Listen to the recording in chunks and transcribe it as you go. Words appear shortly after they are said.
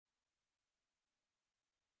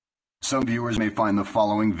Some viewers may find the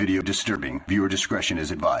following video disturbing. Viewer discretion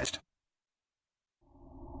is advised.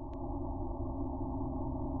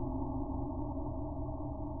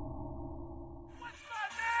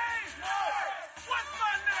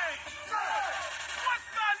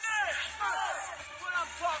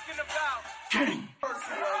 King!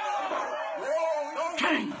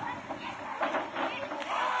 King!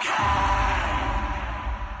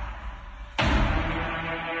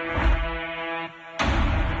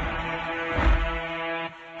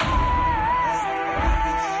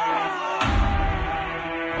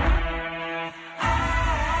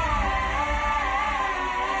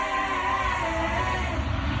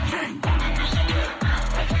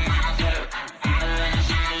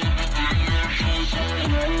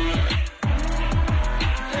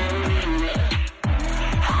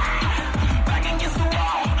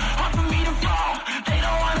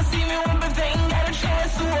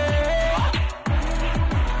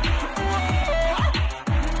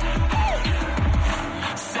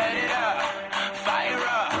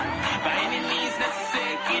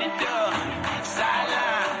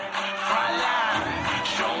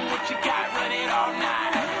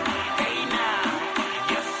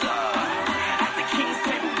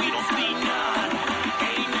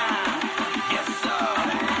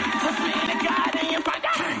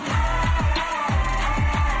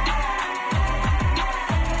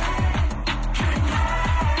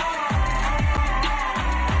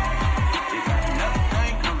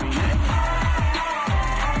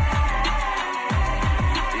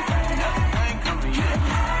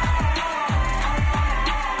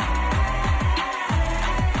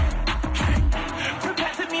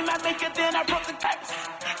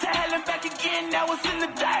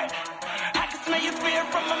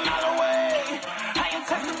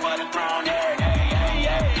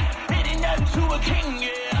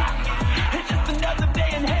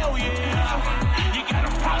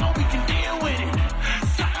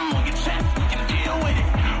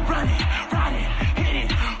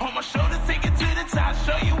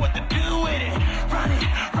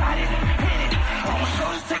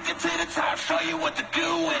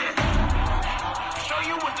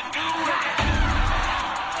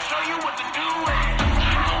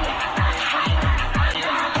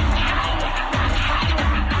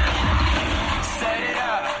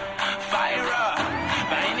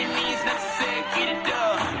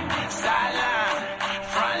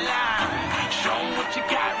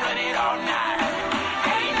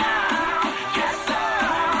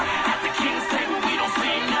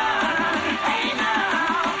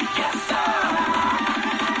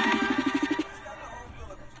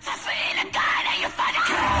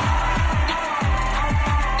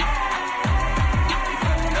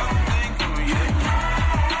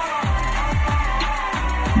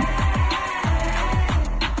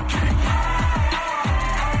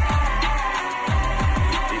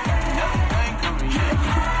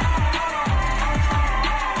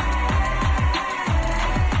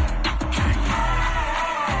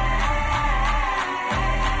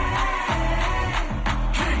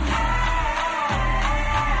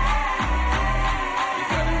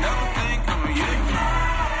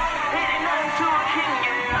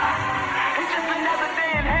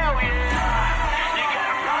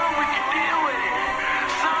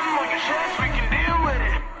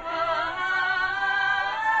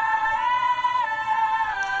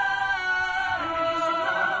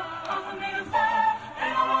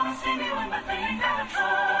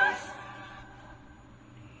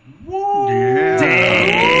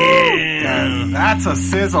 That's a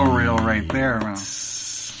sizzle reel right there, man.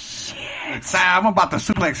 I'm about to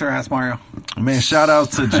suplex her ass, Mario. Man, shout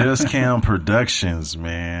out to Just Cam Productions,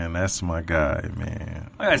 man. That's my guy,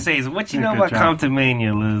 man. I gotta say, what you know about Compton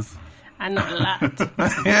Mania, Liz? I know a lot. I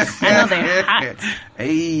know they're hot.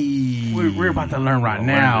 Hey. We're about to learn right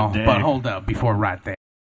now, but hold up before right there.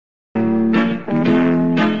 Let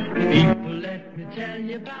me tell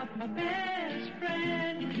you about my best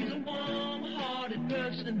friend. He's a warm-hearted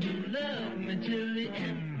person who loved me till the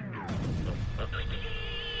end.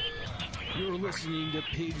 You're listening to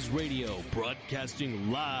Pigs Radio,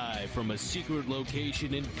 broadcasting live from a secret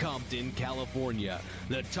location in Compton, California.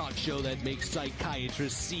 The talk show that makes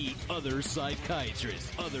psychiatrists see other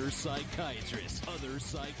psychiatrists, other psychiatrists, other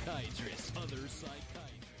psychiatrists, other psychiatrists.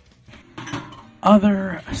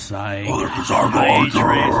 Other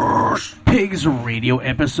psychiatrists. Pigs Radio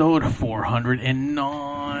episode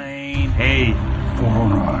 409. Hey.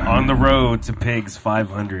 On the road to Pigs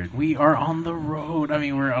 500. We are on the road. I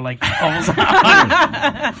mean, we're like almost.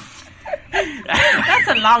 That's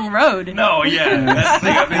a long road. No, yeah. That's the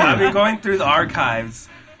thing. I've been going through the archives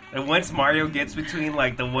And once Mario gets between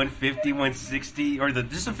like the 150, 160, or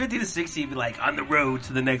just the 50 to 60, he'd be like on the road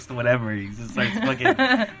to the next whatever. He just starts fucking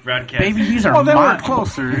broadcasting. Baby, these are Well, then we're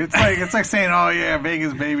closer. It's like saying, "Oh yeah,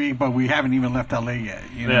 Vegas, baby," but we haven't even left LA yet.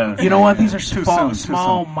 You know, You know what? These are Too small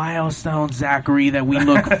soon. milestones, Zachary, that we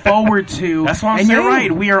look forward to. That's what I'm and you're saying.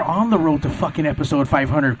 right. We are on the road to fucking episode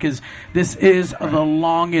 500 because this is the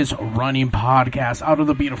longest running podcast out of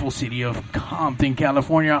the beautiful city of Compton,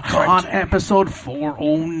 California, on episode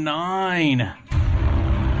 409.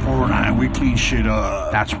 409, we clean shit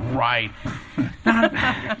up. That's right.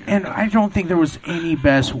 And I don't think there was any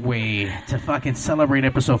best way to fucking celebrate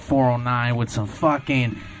episode 409 with some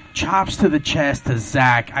fucking chops to the chest to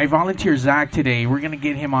Zach. I volunteer Zach today. We're going to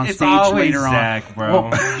get him on It's stage always later Zach, on. bro.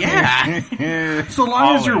 Well, yeah. So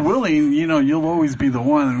long as you're Always. willing, you know, you'll always be the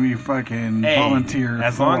one and we fucking Hey, volunteer.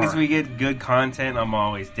 as for. long as we get good content, I'm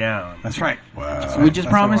always down. That's right. Wow. We just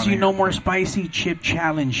That's promise what I you no wanna more spicy chip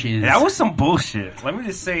challenges. That was some bullshit. Let me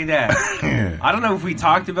just say that. I don't know if we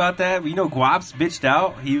talked about that, but you know, Guap's bitched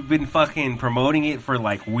out. He's been fucking promoting it for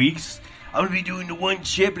like weeks. I'm gonna be doing the one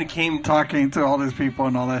chip, and it came Talking to all these people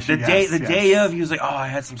and all that the shit. day of. He was like, "Oh, I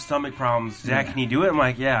had some stomach problems. Zach, can you do it?" I'm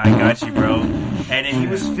like, "Yeah, I got you, bro." And then he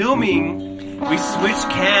was filming. We switched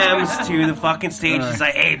cams to the fucking stage. He's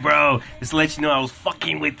like, "Hey, bro, just to let you know, I was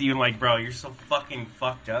fucking with you." I'm like, "Bro, you're so fucking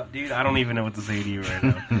fucked up, dude. I don't even know what to say to you right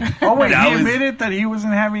now." Oh wait, That he was- admitted that he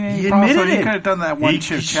wasn't having any He problems, so admitted he it. could have done that one He-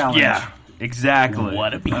 chip challenge. Yeah, exactly.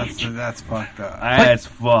 What a bitch. That's fucked up. That's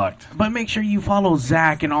fucked. But make sure you follow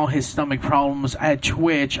Zach and all his stomach problems at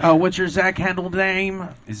Twitch. What's your Zach handle name?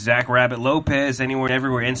 Zach Rabbit Lopez, anywhere and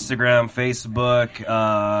everywhere, Instagram, Facebook,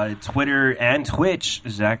 Twitter, and Twitch.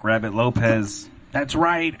 Zach Rabbit Lopez. That's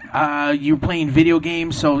right. You're playing video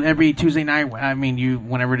games, so every Tuesday night, I mean,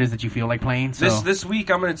 whenever it is that you feel like playing. So. This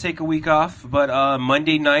week I'm going to take a week off, but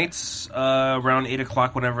Monday nights around 8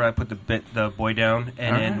 o'clock whenever I put the boy down,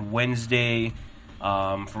 and then Wednesday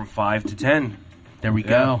from 5 to 10. There we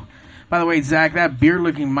go. By the way, Zach, that beard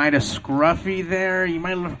looking mighty scruffy there. You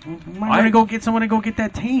might want to go get someone to go get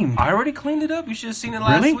that tamed. I already cleaned it up. You should have seen it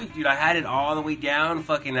last Really? week, dude. I had it all the way down,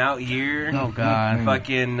 fucking out here. Oh, God.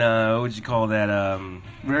 Fucking, what would you call that?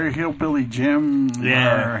 Very hillbilly Jim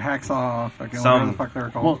Yeah. or Hacksaw, fucking Some- whatever the fuck they were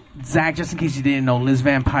called. Well, Zach, just in case you didn't know, Liz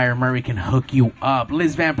Vampire Murray can hook you up.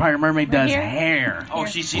 Liz Vampire Murray does here? hair. Oh,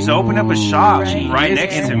 she's opened up a shop right Is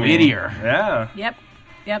next in to me. Whittier. Yeah.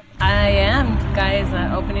 Yep, I am, guys.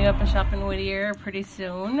 Opening up a shop in Whittier pretty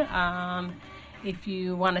soon. If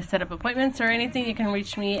you want to set up appointments or anything, you can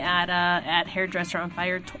reach me at hairdresser on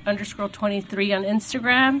fire _23 on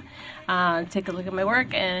Instagram. Take a look at my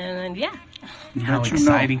work, and yeah. How Let you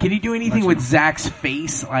exciting. know. Can you do anything with Zach's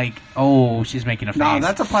face? Like, oh, she's making a face. No,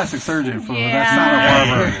 that's a plastic surgeon, fool. Yeah. That's not a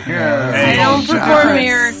barber. Yeah. Hey. I don't perform Two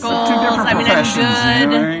miracles. different I mean, professions, I'm you good.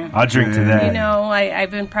 know what I mean? I'll drink to that. You know, I've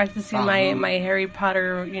been practicing my Harry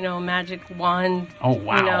Potter, magic wand. Oh,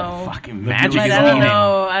 wow. You know, Fucking magic but is I don't needed.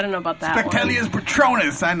 know. I don't know about that one. Spectelius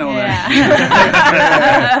Patronus, I know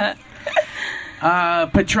that. Yeah.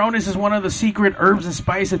 Patronus is one of the secret herbs and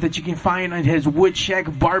spices that you can find at his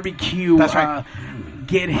Woodshack Barbecue. That's right.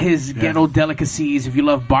 Get his ghetto delicacies. If you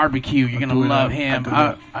love barbecue, you're going to do love that. him.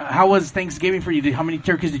 I do How was Thanksgiving for you? How many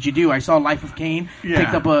turkeys did you do? I saw Life of Cain Yeah.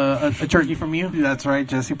 picked up a turkey from you. That's right.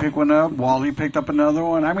 Jesse picked one up. Wally picked up another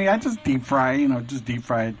one. I mean, I just deep fry, just deep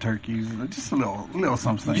fried turkeys. Just a little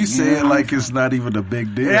something. You say it know? like it's not even a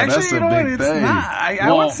big deal. Actually, That's a you know what? big It's thing. not. I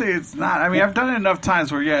Well- would say it's not. I mean, I've done it enough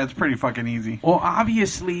times where, it's pretty fucking easy. Well,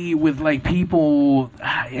 obviously, with like people,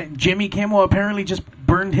 Jimmy Kimmel apparently just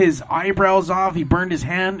burned his eyebrows off. He burned his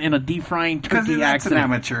hand in a deep frying Because turkey that's an accident.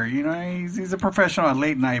 amateur. He's a professional at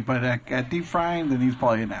late night, but at deep frying, then he's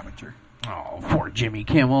probably an amateur. Oh, poor Jimmy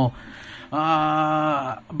Kimmel.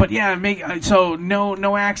 But yeah, so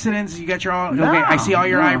no accidents. You got your okay. I see all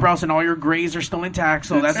your no. eyebrows and all your grays are still intact,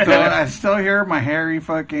 so that's It's good. I'm still here. My hairy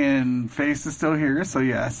fucking face is still here. So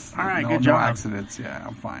yes. All right, no, good job. No accidents. Yeah,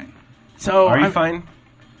 I'm fine. So Are you I'm- fine?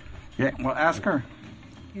 Yeah. Well, ask her.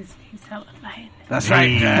 He's hella fine. That's right.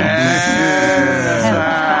 Hey.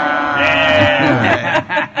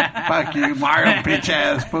 Yes. Fuck you, Mario, bitch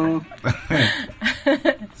ass fool.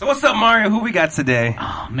 So what's up, Mario? Who we got today?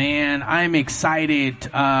 Oh, man, I'm excited.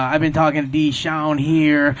 I've been talking to D-Shawn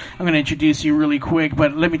here. I'm going to introduce you really quick,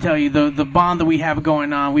 but let me tell you, the bond that we have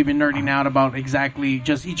going on, we've been nerding out about exactly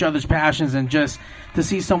just each other's passions and just to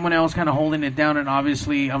see someone else kind of holding it down. And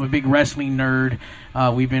obviously, I'm a big wrestling nerd.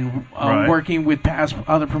 We've been Right. working with past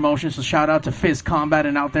other promotions, so shout out to Fist Combat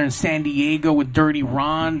and out there in San Diego with Dirty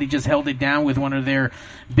Ron. They just held it down with one of their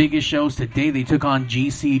biggest shows today. They took on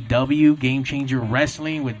GCW, Game Changer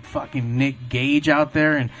wrestling with fucking Nick Gage out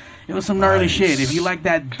there, and it was some gnarly shit. If you like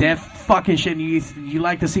that death fucking shit, and you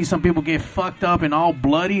like to see some people get fucked up and all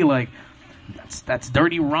bloody, like that's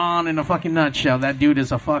Dirty Ron in a fucking nutshell. That dude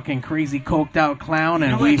is a fucking crazy coked out clown.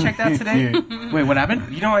 And what I checked out today? Wait, what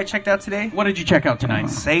happened? You know what I checked out today? What did you check out tonight?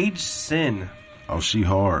 Sage Sin. Oh, she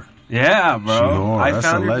hard. Yeah, bro. She hard. That's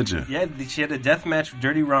found a her, legend. Yeah, she had a death match with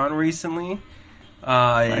Dirty Ron recently.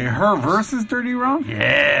 Like her versus Dirty Ron?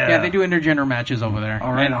 Yeah, they do intergender matches over there.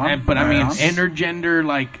 All right, but I mean, intergender,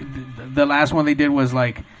 like the last one they did was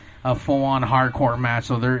like a full-on hardcore match.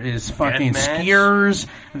 So there is fucking skiers,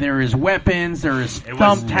 there is weapons, there is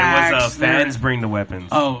thumbtacks. Fans bring the weapons.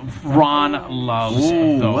 Oh, Ron loves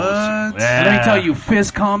those. What? Yeah. Let me tell you,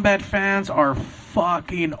 Fist Combat fans are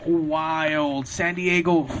fucking wild. San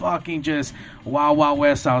Diego fucking just wild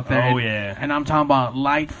west out there. Oh, yeah. And I'm talking about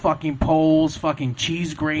light fucking poles, fucking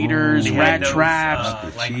cheese graters, rat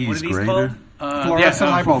traps. Like, cheese what are these grater? called? Fluorescent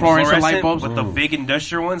light bulbs. Fluorescent light bulbs. With the big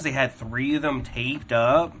industrial ones, they had 3 of them taped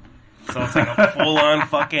up. So it's like a full-on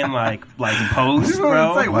fucking like post,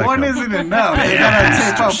 bro. It's like one isn't enough. They gotta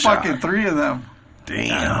tape up fucking 3 of them.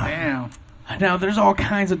 Damn. Now, there's all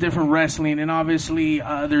kinds of different wrestling, and obviously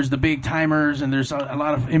there's the big timers, and there's a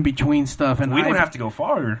lot of in-between stuff. And We don't have to go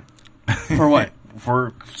far. For what?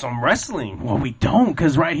 For some wrestling. Well, we don't,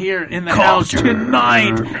 because right here in the house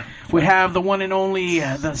tonight, we have the one and only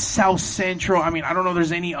the South Central. I mean, I don't know if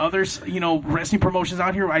there's any other, wrestling promotions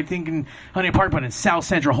out here. I think in Huntington Park, but in South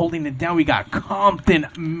Central, holding it down, we got Compton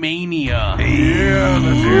Mania. Yeah,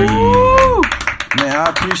 let's hear it. Man, I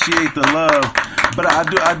appreciate the love. But I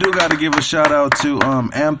do got to give a shout out to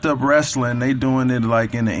Amped Up Wrestling. They doing it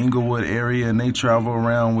like in the Inglewood area, and they travel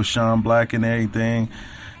around with Sean Black and everything.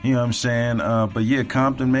 You know what I'm saying? But yeah,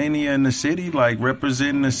 Compton Mania in the city, like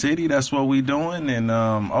representing the city. That's what we doing. And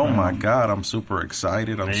oh my God, I'm super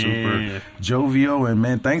excited. I'm super jovial. And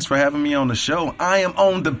man, thanks for having me on the show. I am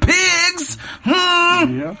on the pigs.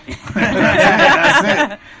 Yeah.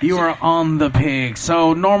 That's it. You are on the pig.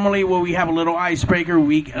 So normally, when we have a little icebreaker,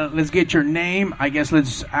 let's get your name. I guess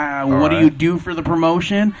let's. What do you do for the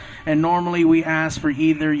promotion? And normally we ask for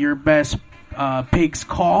either your best pig's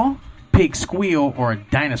call, pig squeal, or a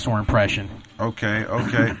dinosaur impression. Okay.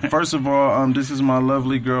 First of all, this is my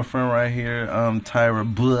lovely girlfriend right here,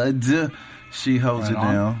 Tyra Blood. She holds it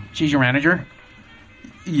down. She's your manager?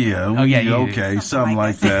 Yeah. Oh, yeah. Okay, something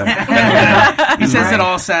like that. He says it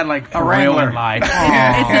all sad like a real life.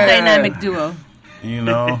 It's a dynamic duo. You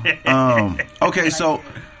know? Okay, so...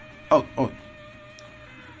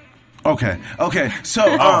 Okay.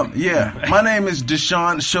 So, yeah. My name is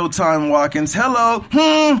Deshaun Showtime Watkins. Hello.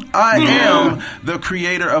 I am the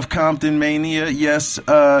creator of Compton Mania. Yes,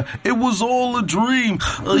 it was all a dream.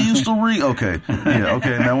 I used to read. Okay. Yeah,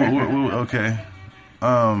 okay. Now, okay.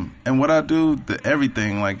 And what I do,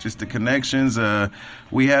 everything, like just the connections.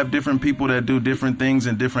 We have different people that do different things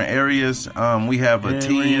in different areas. We have a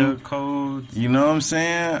team. Codes. You know what I'm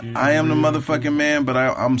saying? I am the motherfucking man, but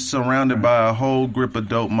I'm surrounded by a whole grip of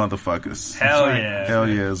dope motherfuckers. Hell yeah. Hell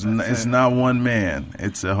yeah. It's not one man.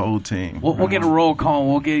 It's a whole team. We'll get a roll call.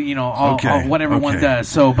 We'll get, what everyone does.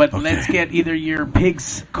 So, but let's get either your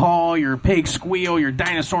pig's call, your pig squeal, your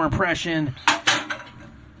dinosaur impression.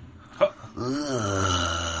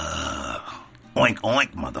 Oink,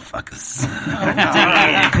 oink, motherfuckers.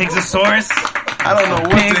 Pigsasaurus? I don't know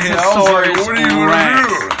what the hell. I was like, what are you going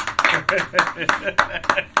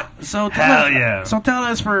to do? So tell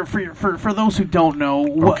us for those who don't know,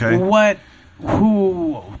 what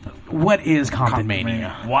is Compton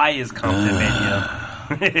Mania? Why is Compton Mania?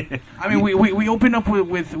 I mean, we opened up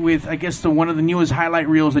with I guess one of the newest highlight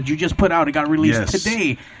reels that you just put out. It got released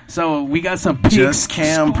today, so we got some pig Just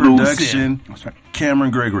Cam production.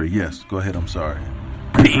 Cameron Gregory. Yes, go ahead. I'm sorry.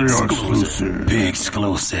 Pig exclusive. Pig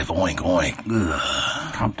exclusive. Oink oink.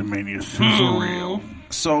 Compton Mania sizzle reel.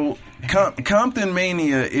 So Compton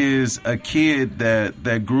Mania is a kid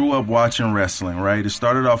that grew up watching wrestling. Right. It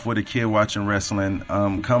started off with a kid watching wrestling.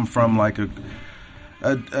 Come from like a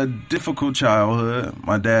difficult childhood.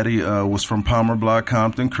 My daddy was from Palmer Block,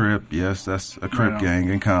 Compton Crip. Yes, that's a Crip gang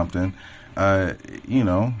in Compton.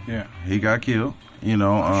 He got killed.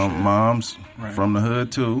 Mom's from the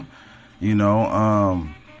hood too.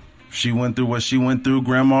 She went through what she went through.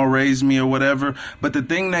 Grandma raised me or whatever. But the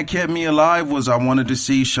thing that kept me alive was I wanted to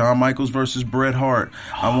see Shawn Michaels versus Bret Hart.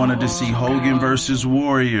 I wanted to see Hogan versus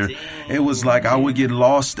Warrior. It was like I would get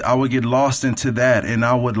lost into that, and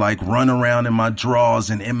I would like run around in my drawers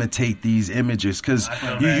and imitate these images. Because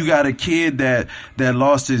you got a kid that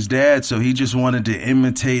lost his dad, so he just wanted to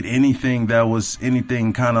imitate anything that was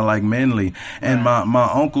anything kind of like manly. And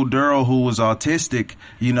my Uncle Daryl, who was autistic,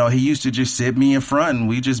 you know, he used to just sit me in front and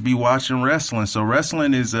we just be watching wrestling. So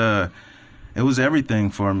wrestling is it was everything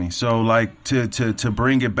for me. So like to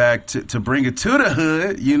bring it back to bring it to the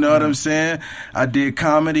hood, you know what I'm saying? I did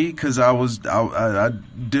comedy because I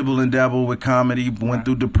dibble and dabble with comedy, went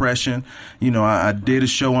through depression. You know, I did a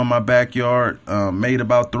show in my backyard, made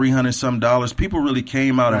about $300 some. People really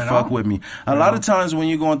came out and fuck with me. A lot of times when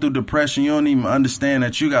you're going through depression, you don't even understand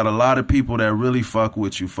that you got a lot of people that really fuck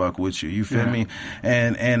with you. You feel me?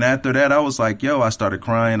 And after that, I was like, yo, I started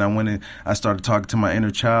crying. I went and I started talking to my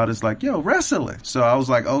inner child. It's like, yo, wrestling. So I was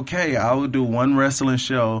like, okay, I will do one wrestling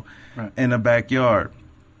show in the backyard.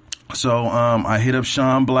 So I hit up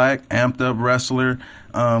Sean Black, amped up wrestler,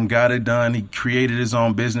 got it done. He created his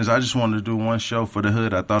own business. I just wanted to do one show for the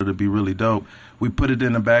hood. I thought it would be really dope. We put it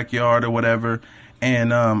in the backyard or whatever.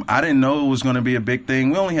 And I didn't know it was going to be a big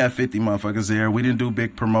thing. We only had 50 motherfuckers there. We didn't do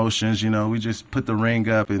big promotions, you know. We just put the ring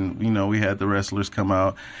up and, you know, we had the wrestlers come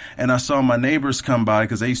out. And I saw my neighbors come by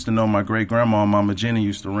because they used to know my great-grandma, Mama Jenny,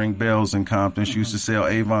 used to ring bells in Compton. She used to sell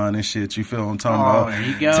Avon and shit. You feel what I'm talking about? There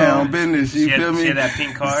you go. Town business. You feel me? She had that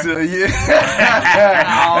pink car? So, yeah.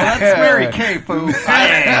 Oh, that's Mary Kay, fool.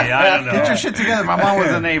 I don't know. Get your shit together. My mom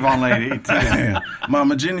was an Avon lady, too.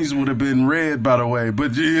 Mama Jenny's would have been red, by the way,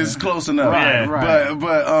 but it's close enough. Right.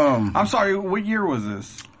 But I'm sorry, what year was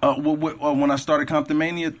this? When I started Compton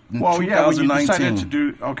Mania, Well, 2019. yeah, when you decided to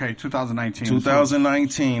do, 2019.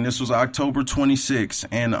 2019. This was October 26th,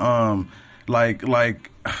 and like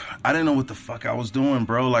I didn't know what the fuck I was doing,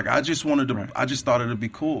 bro. Like I just wanted to, I just thought it'd be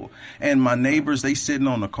cool. And my neighbors, they sitting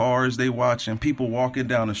on the cars, they watching people walking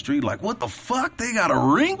down the street, like, what the fuck? They got a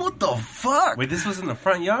ring? What the fuck? Wait, this was in the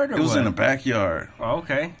front yard, or it was what? in the backyard. Oh,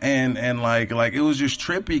 okay. And like it was just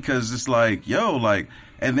trippy because it's like, yo, like.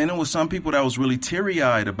 And then it was some people that was really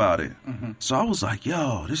teary-eyed about it. Mm-hmm. So I was like,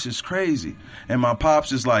 yo, this is crazy. And my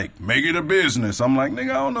pops is like, make it a business. I'm like,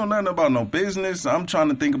 nigga, I don't know nothing about no business. I'm trying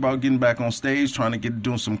to think about getting back on stage, trying to get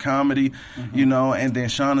doing some comedy, you know. And then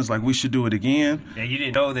Sean is like, we should do it again. Yeah, you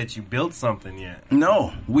didn't know that you built something yet.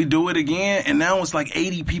 No, we do it again. And now it's like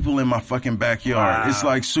 80 people in my fucking backyard. Wow. It's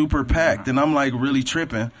like super packed. And I'm like really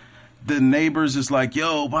tripping. The neighbors is like,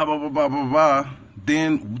 yo, blah, blah, blah, blah, blah, blah.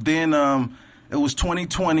 Then it was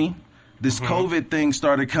 2020. This COVID thing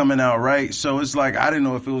started coming out, right? So it's like, I didn't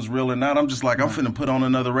know if it was real or not. I'm just like, I'm finna put on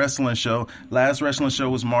another wrestling show. Last wrestling show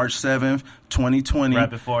was March 7th, 2020. Right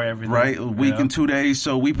before everything. Right, a week and 2 days.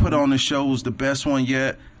 So we put on the show. It was the best one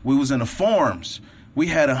yet. We was in the Forums. We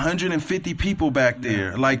had 150 people back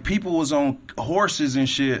there. Like, people was on horses and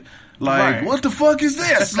shit. Like, what the fuck is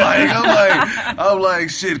this? Like, I'm like,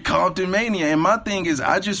 shit, Compton Mania. And my thing is,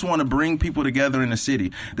 I just want to bring people together in the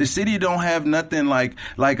city. The city don't have nothing like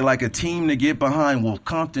a team to get behind. Well,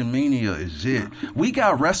 Compton Mania is it. We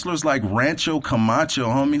got wrestlers like Rancho Camacho,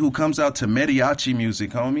 homie, who comes out to mariachi music,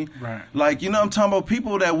 homie. Right. Like, you know what I'm talking about?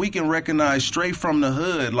 People that we can recognize straight from the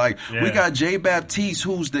hood. Like, we got Jay Baptiste,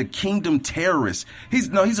 who's the kingdom terrorist. He's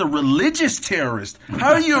a religious terrorist.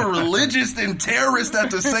 How are you a religious and terrorist at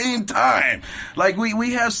the same time? Like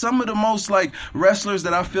we have some of the most like wrestlers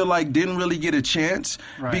that I feel like didn't really get a chance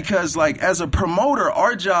because like as a promoter,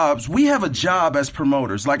 our jobs, we have a job as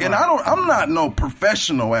promoters. Like, and I'm not no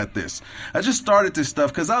professional at this. I just started this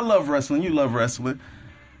stuff because I love wrestling. You love wrestling,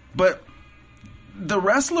 but the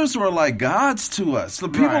wrestlers were like gods to us. The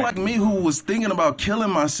people like me who was thinking about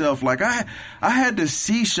killing myself, like I had to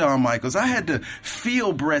see Shawn Michaels. I had to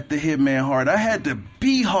feel Bret the Hitman Hart. I had to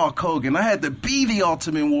be Hulk Hogan. I had to be the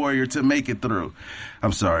Ultimate Warrior to make it through.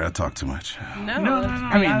 I'm sorry, I talk too much. No,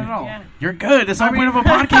 I mean, not at all. You're good. It's the whole point of a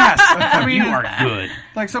podcast. I mean, you are good.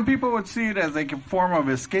 Like, some people would see it as like a form of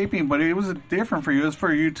escaping, but it was different for you. It was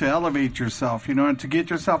for you to elevate yourself, you know, and to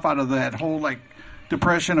get yourself out of that whole like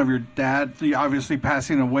depression of your dad obviously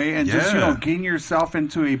passing away, and just, you know, getting yourself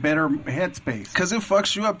into a better headspace. Because it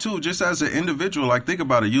fucks you up too, just as an individual. Like, think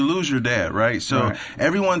about it. You lose your dad, right? So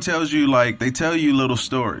everyone tells you, like, they tell you little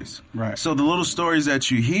stories. Right. So the little stories that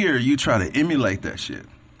you hear, you try to emulate that shit.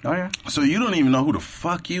 Oh, yeah. So you don't even know who the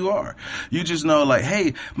fuck you are. You just know, like,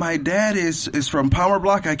 hey, my dad is from Palmer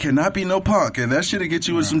Block. I cannot be no punk. And that shit'll get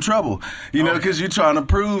you in some trouble. You know, because you're trying to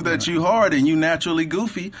prove that you hard and you naturally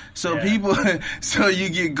goofy. So people, so you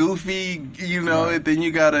get goofy, you know, and then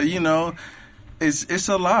you gotta, you know, It's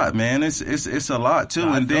a lot, man. It's a lot too.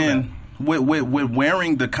 I And feel then with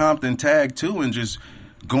wearing the Compton tag too, and just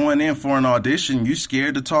going in for an audition, you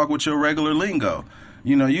scared to talk with your regular lingo.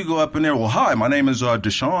 You know, you go up in there. Well, hi, my name is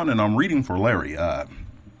Deshaun, and I'm reading for Larry.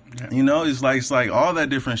 You know, it's like all that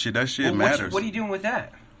different shit. That shit matters. What are you doing with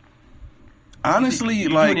that? Honestly, you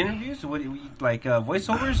like doing interviews, or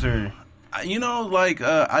voiceovers, or you know, like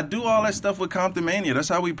I do all that stuff with Compton Mania. That's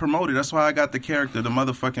how we promote it. That's why I got the character, the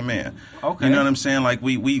motherfucking man. Okay. You know what I'm saying? Like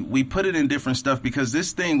we put it in different stuff because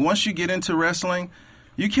this thing, once you get into wrestling,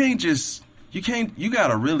 you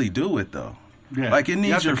gotta really do it though. Yeah. Like it You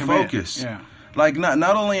needs have to your commit. focus. Yeah. Like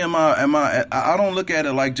not only am I don't look at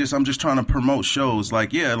it like just I'm just trying to promote shows.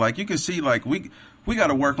 Like yeah, like you can see like we got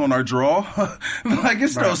to work on our draw. Like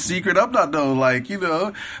it's no secret. I'm not no like you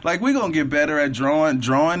know like we gonna get better at drawing.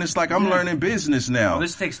 It's like I'm learning business now. well,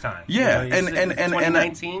 this takes time. Yeah, You know, and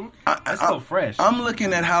 2019. That's still fresh. I'm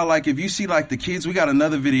looking at how like if you see like the kids, we got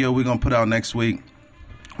another video we're gonna put out next week.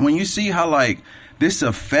 When you see how like this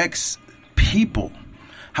affects people,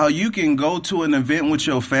 how you can go to an event with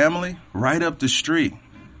your family right up the street.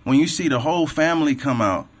 When you see the whole family come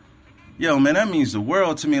out, yo, man, that means the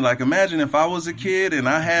world to me. Like, imagine if I was a kid and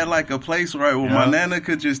I had like a place where my nana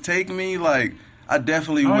could just take me. Like, I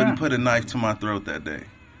definitely wouldn't put a knife to my throat that day.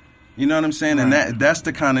 You know what I'm saying? And that's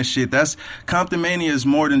the kind of shit. Compton Mania is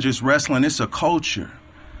more than just wrestling. It's a culture.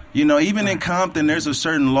 You know, even in Compton, there's a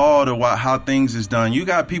certain law to how things is done. You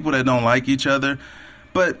got people that don't like each other.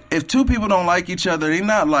 But if two people don't like each other, they're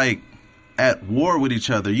not like at war with each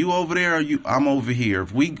other. You over there, or I'm over here.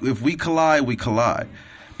 If we collide, we collide.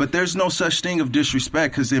 But there's no such thing of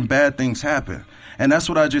disrespect because then bad things happen. And that's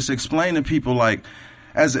what I just explained to people. Like,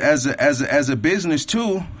 as a business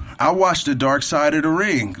too, I watch the dark side of the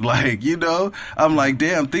ring. Like, you know, I'm like,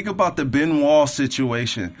 damn, think about the Benoit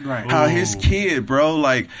situation. Right. How his kid, bro,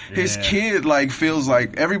 like his kid like feels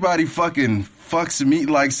like everybody fucking fucks me,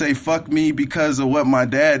 like say fuck me because of what my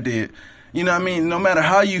dad did. You know what I mean? No matter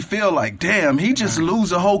how you feel, like, damn, he just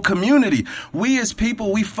lose a whole community. We as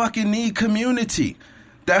people, we fucking need community.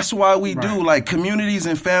 That's why we do. Like, communities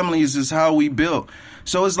and families is how we build.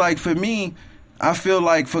 So it's like, for me, I feel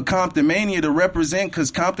like for Compton Mania to represent,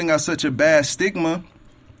 because Compton got such a bad stigma,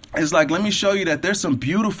 it's like, let me show you that there's some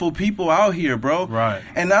beautiful people out here, bro. Right.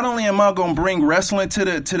 And not only am I going to bring wrestling to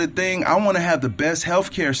the thing, I want to have the best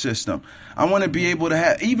healthcare system. I want to be able to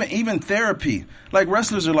have even therapy. Like,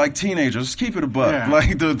 wrestlers are like teenagers. Let's keep it a buck. Yeah.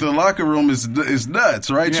 Like, the locker room is nuts,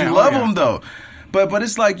 right? Yeah, you love them, though. But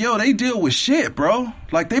it's like, yo, they deal with shit, bro.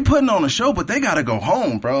 Like, they putting on a show, but they gotta go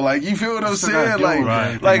home, bro. Like, you feel what I'm saying?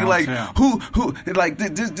 Like,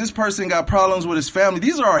 this person got problems with his family.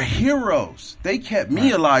 These are our heroes. They kept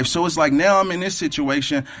me alive. So it's like, now I'm in this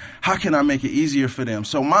situation. How can I make it easier for them?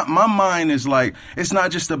 So my mind is like, it's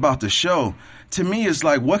not just about the show. To me, it's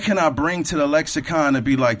like, what can I bring to the lexicon to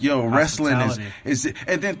be like, yo, wrestling is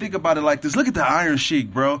and then think about it like this. Look at the Iron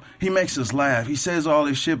Sheik, bro. He makes us laugh. He says all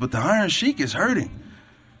this shit, but the Iron Sheik is hurting.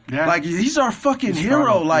 Yeah. Like, he's our fucking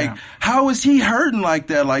hero. Like, how is he hurting like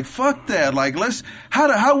that? Like, fuck that. Like,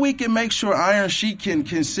 how we can make sure Iron Sheik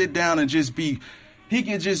can sit down and just be,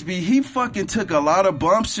 he fucking took a lot of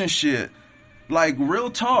bumps and shit. Like,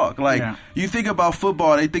 real talk. Like, you think about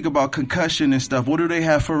football, they think about concussion and stuff. What do they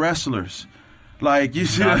have for wrestlers? Like, you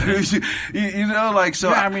see, you know, like, so.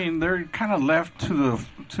 Yeah, I mean, they're kind of left to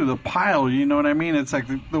the pile, you know what I mean? It's like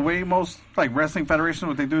the way most, like, wrestling federations,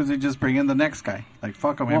 what they do is they just bring in the next guy. Like,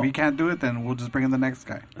 fuck him. If he can't do it, then we'll just bring in the next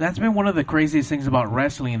guy. That's been one of the craziest things about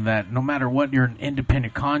wrestling, that no matter what, you're an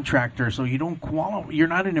independent contractor, so you don't qualify. You're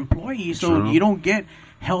not an employee, so you don't get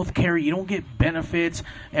health care, you don't get benefits.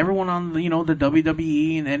 Everyone on the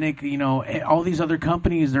WWE and then all these other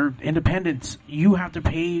companies, they're independents. You have to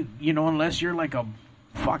pay, unless you're like a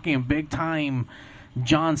fucking big time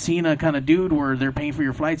John Cena kind of dude where they're paying for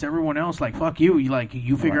your flights. Everyone else, like, fuck you.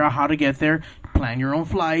 You figure out how to get there, plan your own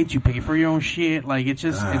flights, you pay for your own shit. Like, it's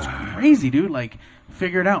just it's crazy, dude. Like,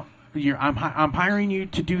 figure it out. I'm hiring you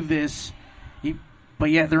to do this. But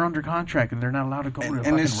yet they're under contract and they're not allowed to go to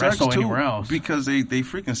fucking wrestle anywhere else. Because they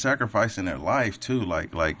freaking sacrificing their life too. Like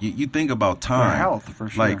you think about time, their health for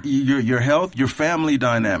sure. Like your health, your family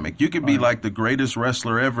dynamic. You could be like the greatest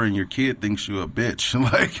wrestler ever, and your kid thinks you a bitch.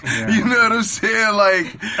 Like you know what I'm saying?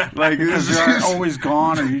 Like because you're always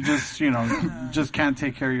gone, or you just can't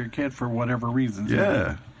take care of your kid for whatever reason.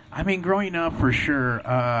 Yeah. I mean, growing up, for sure,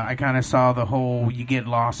 I kind of saw the whole, you get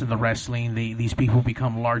lost in the wrestling, these people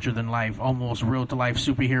become larger than life, almost real-to-life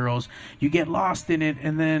superheroes. You get lost in it,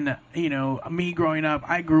 and then, me growing up,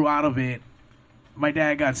 I grew out of it my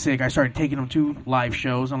dad got sick, I started taking him to live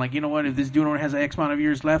shows. I'm like, you know what? If this dude only has X amount of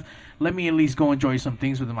years left, let me at least go enjoy some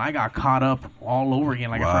things with him. I got caught up all over again.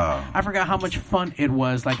 Like I forgot how much fun it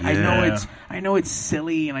was. Like I know it's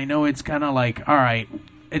silly, and I know it's kind of like, all right,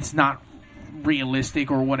 it's not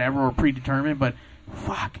realistic or whatever or predetermined, but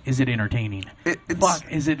fuck, is it entertaining?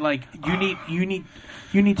 Fuck, is it like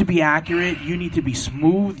you need to be accurate, you need to be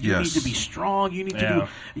smooth, you need to be strong, you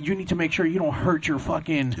need to make sure you don't hurt your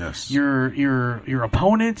fucking your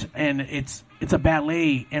opponent, and it's a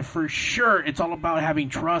ballet, and for sure it's all about having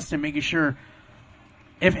trust and making sure.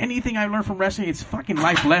 If anything I learned from wrestling, it's fucking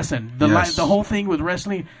life lesson. The whole thing with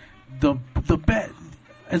wrestling, the bet,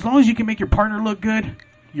 as long as you can make your partner look good,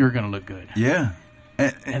 you're gonna look good. Yeah.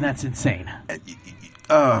 And that's insane.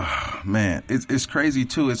 Man, it's crazy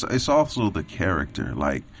too. It's also the character.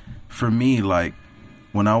 Like for me, like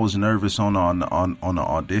when I was nervous on the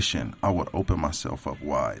audition, I would open myself up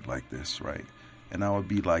wide like this, right? And I would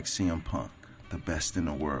be like CM Punk, the best in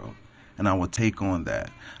the world, and I would take on that.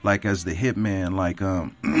 Like as the Hitman, like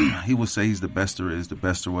he would say he's the best there is, the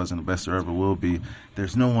best there was, and the best there ever will be.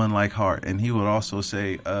 There's no one like Hart, and he would also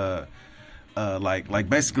say, like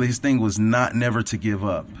basically his thing was never to give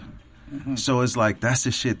up. Mm-hmm. So it's like that's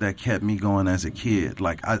the shit that kept me going as a kid.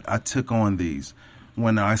 Like I took on these.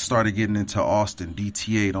 When I started getting into Austin,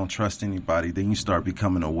 DTA, don't trust anybody, then you start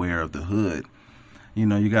becoming aware of the hood. You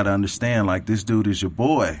know, you got to understand, like, this dude is your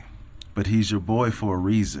boy, but he's your boy for a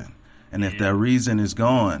reason. And if that reason is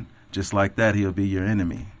gone, just like that, he'll be your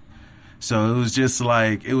enemy. So it was just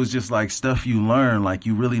like stuff you learn, like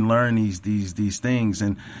you really learn these things.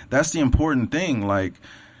 And that's the important thing. Like,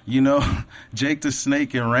 you know, Jake the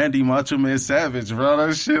Snake and Randy Macho Man Savage, bro.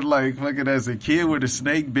 That shit, like, fucking as a kid where the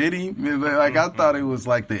snake bit him. Like, I thought it was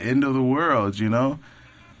like the end of the world, you know?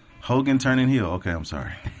 Hogan turning heel. Okay, I'm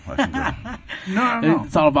sorry. No.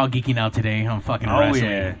 It's all about geeking out today on fucking wrestling.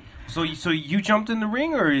 Yeah. So you jumped in the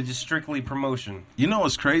ring, or is it strictly promotion? You know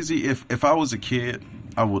what's crazy? If I was a kid,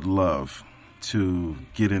 I would love to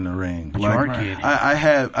get in the ring. But like, you are a kid.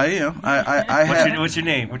 I am. What's your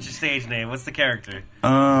name? What's your stage name? What's the character?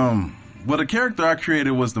 Well, the character I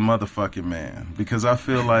created was the motherfucking man, because I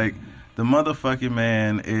feel like the motherfucking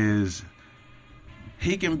man is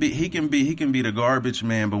he can be the garbage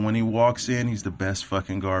man, but when he walks in, he's the best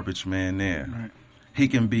fucking garbage man there. Right. He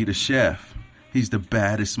can be the chef. He's the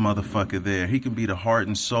baddest motherfucker there. He can be the heart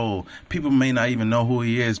and soul. People may not even know who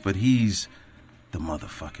he is, but he's the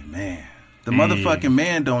motherfucking man. The motherfucking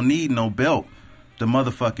man don't need no belt. The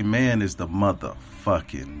motherfucking man is the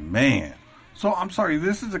motherfucking man. So, I'm sorry,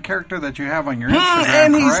 this is a character that you have on your Instagram,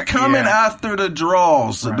 and he's correct? coming after the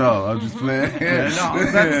draws. Right. No, I'm just playing.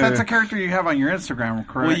 That's a character you have on your Instagram,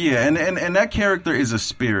 correct? Well, yeah, and that character is a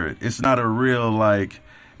spirit. It's not a real, like,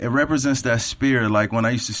 it represents that spirit. Like, when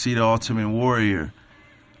I used to see the Ultimate Warrior,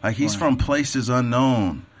 like, he's from places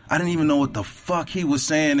unknown. I didn't even know what the fuck he was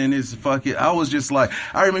saying in his fucking. I was just like,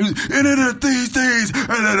 I remember he was, and then these things, and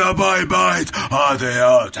then the bye-byes are the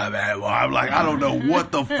ultimate war. I'm like, I don't know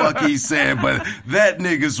what the fuck he said, but that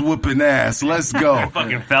nigga's whooping ass. Let's go. I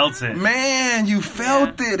fucking felt it. Man, you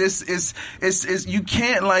felt it. It's, you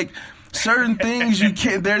can't, like, certain things you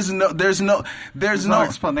can't, there's no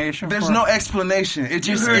explanation. There's no explanation. It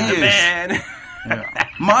just you heard is. The man.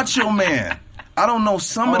 Macho Man. I don't know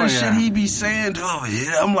some of the shit he be saying. Oh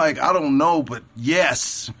yeah, I'm like, I don't know, but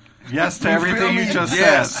yes, yes to everything you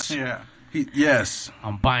just said. Yeah, yes.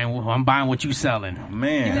 I'm buying what you selling,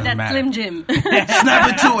 man. Give me that Slim Jim. Snap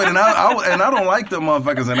into it, and I don't like them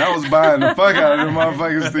motherfuckers, and I was buying the fuck out of them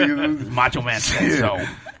motherfuckers. Macho Man said so.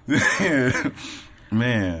 Yeah.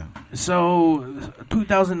 Man. So,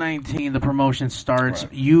 2019, the promotion starts.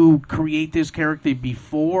 Right. You create this character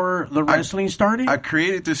before the wrestling started? I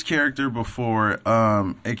created this character before.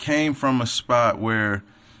 It came from a spot where,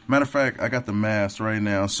 matter of fact, I got the mask right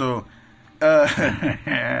now. So,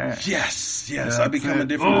 yes, I become a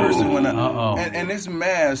different person when I. And this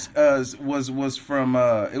mask was from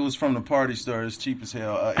it was from the Party Store. It's cheap as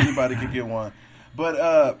hell. Anybody could get one,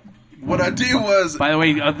 but. What I did was... By the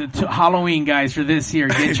way, Halloween, guys, for this year,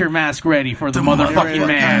 get your mask ready for the motherfucking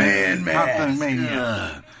man.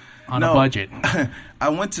 On a budget. I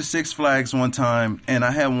went to Six Flags one time, and I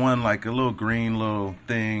had one, like, a little green little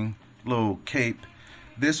thing, little cape.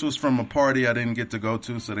 This was from a party I didn't get to go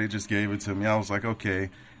to, so they just gave it to me. I was like, okay.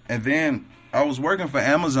 And then I was working for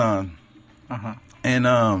Amazon.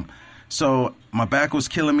 And so my back was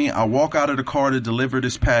killing me. I walk out of the car to deliver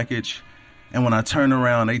this package. And when I turned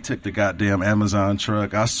around, they took the goddamn Amazon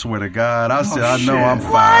truck. I swear to God, I said, I know I'm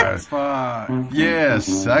fired. Fuck.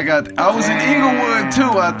 Yes, I was in Inglewood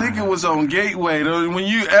too. I think it was on Gateway. When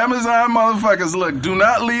you Amazon motherfuckers, look, do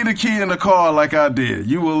not leave the key in the car like I did.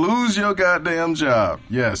 You will lose your goddamn job.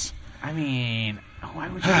 Yes. I mean, why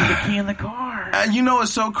would you leave the key in the car? You know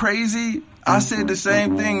what's so crazy? I said the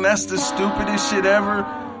same thing. That's the stupidest shit ever.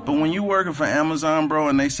 But when you working for Amazon, bro,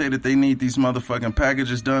 and they say that they need these motherfucking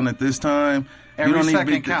packages done at this time, Every you don't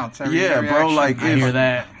second need counts. bro. Every Like, I hear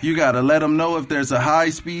that. You gotta let them know if there's a high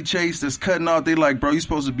speed chase that's cutting off. They like, bro, you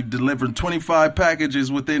supposed to be delivering 25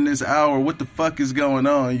 packages within this hour. What the fuck is going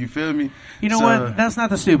on? You feel me? You know what? That's not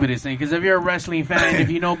the stupidest thing. Because if you're a wrestling fan, if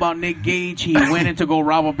you know about Nick Gage, he went in to go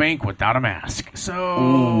rob a bank without a mask.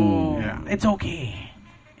 So it's okay.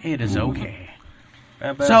 It is okay.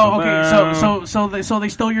 So they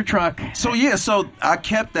stole your truck. So I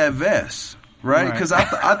kept that vest. Right? Because I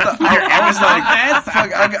thought I was like,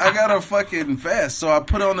 fuck, I got a fucking vest. So I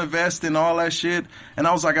put on the vest and all that shit. And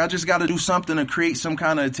I was like, I just got to do something to create some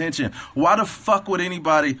kind of attention. Why the fuck would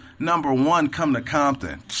anybody, number one, come to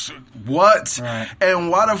Compton? What? Right.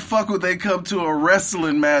 And why the fuck would they come to a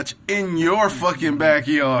wrestling match in your fucking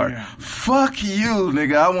backyard? Yeah. Fuck you,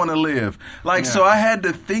 nigga. I want to live. So I had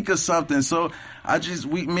to think of something. So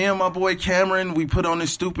me and my boy Cameron, we put on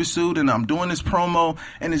this stupid suit and I'm doing this promo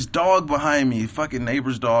and this dog behind me, fucking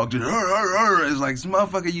neighbor's dog, just, it's like, this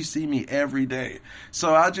motherfucker, you see me every day.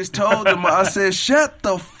 So I just told him, I said, shut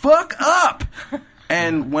the fuck up.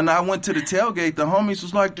 And when I went to the tailgate, the homies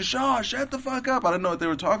was like, Deshaun, shut the fuck up. I didn't know what they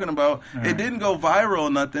were talking about. Right. It didn't go viral or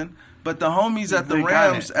nothing. But the homies at the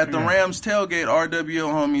Rams tailgate, RWO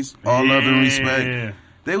homies, all love and respect.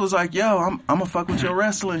 They was like, yo, I'm gonna fuck with your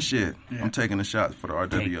wrestling shit. Yeah. I'm taking a shot for the RWO.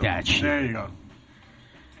 Take that shit. There you go.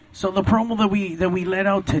 So the promo that we let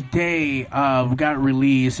out today got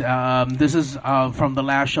released. This is from the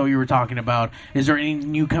last show you were talking about. Is there any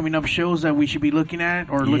new coming up shows that we should be looking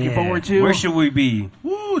at or looking forward to? Where should we be?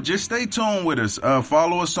 Woo, just stay tuned with us.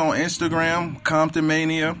 Follow us on Instagram, Compton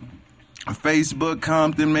Mania, Facebook,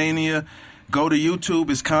 Compton Mania. Go to YouTube,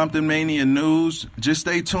 it's Compton Mania News. Just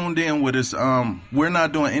stay tuned in with us. We're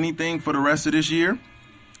not doing anything for the rest of this year.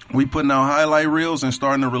 We putting out highlight reels and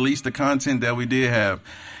starting to release the content that we did have.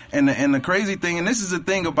 And the crazy thing, and this is the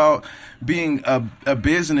thing about being a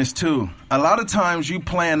business too, a lot of times you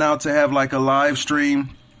plan out to have like a live stream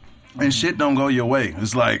and shit don't go your way.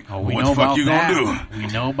 It's like, what the fuck you gonna do? We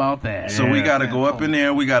know about that. So we got to go up in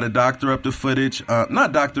there. We got to doctor up the footage.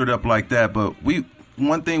 Not doctor it up like that, but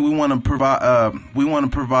one thing we want to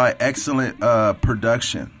provide excellent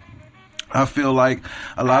production. I feel like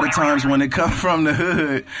a lot of times when it comes from the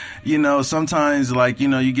hood, you know, sometimes like, you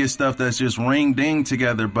know, you get stuff that's just ring ding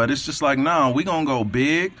together, but it's just like, no, we gonna go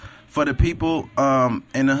big for the people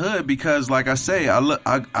in the hood because, like I say,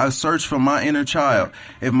 I search for my inner child.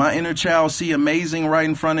 If my inner child see amazing right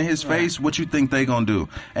in front of his face, what you think they gonna do?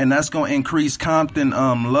 And that's gonna increase Compton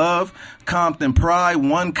love, Compton pride,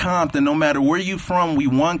 one Compton. No matter where you from, we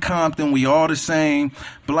one Compton. We all the same,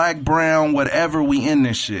 black, brown, whatever. We in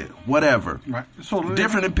this shit, whatever. Right. So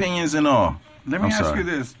different opinions and all. Let me ask you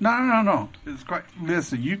this. No. It's quite,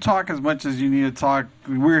 listen, you talk as much as you need to talk.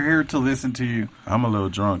 We're here to listen to you. I'm a little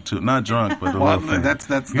drunk, too. Not drunk, but a little thing. That's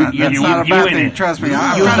not a bad thing. Trust me.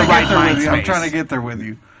 I'm trying to get there with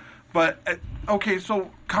you. But, okay,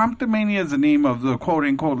 so Compton Mania is the name of the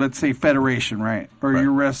quote-unquote, let's say, federation, right? Or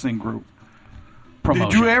your wrestling group. Promotion.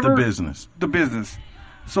 Did you ever... The business.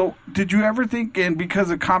 So, did you ever think, and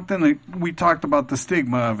because of Compton, like, we talked about the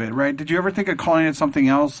stigma of it, right? Did you ever think of calling it something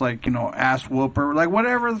else, like, you know, ass whooper, like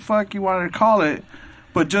whatever the fuck you wanted to call it,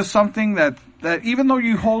 but just something that even though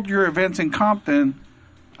you hold your events in Compton,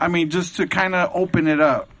 I mean, just to kind of open it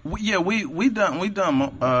up. We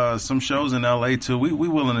done some shows in LA too. We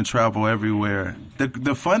willing to travel everywhere.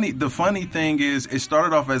 The funny thing is, it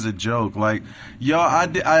started off as a joke. Like, y'all,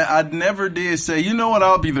 I never did say, you know what,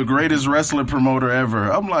 I'll be the greatest wrestling promoter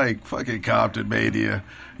ever. I'm like, fucking Compton Mania.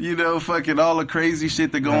 You know, fucking all the crazy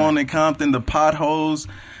shit that go on in Compton, the potholes.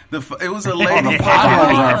 It was a lady. The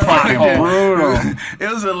potholes are fucking brutal.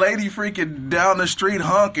 It was a lady freaking down the street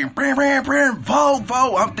honking,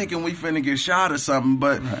 vote. I'm thinking we finna get shot or something,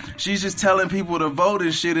 but she's just telling people to vote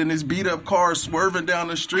and shit in this beat up car swerving down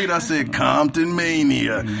the street. I said Compton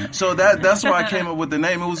Mania. So that's why I came up with the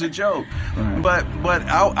name. It was a joke, but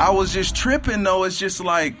I was just tripping though. It's just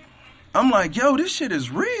like, I'm like, yo, this shit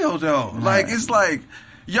is real though. Like, it's like,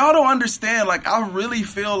 y'all don't understand. Like, I really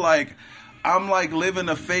feel like I'm like living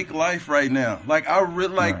a fake life right now. Like, I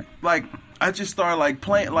really like I just started like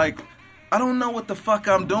playing, like, I don't know what the fuck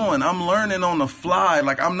I'm doing. I'm learning on the fly.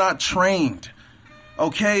 Like, I'm not trained.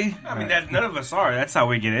 Okay? I mean, none of us are. That's how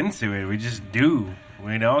we get into it. We just do.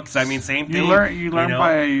 You know? Because, I mean, same thing. You learn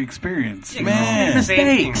by experience. Yeah, Man.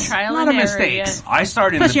 Mistakes. Trial A lot and of error, mistakes. yeah. I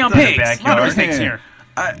started in Especially on the pigs. A lot backyard. of mistakes here.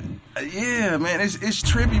 Yeah, man, it's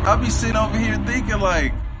trippy. I'll be sitting over here thinking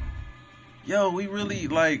like, yo, we really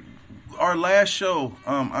like our last show,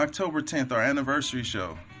 October 10th, our anniversary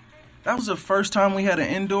show. That was the first time we had an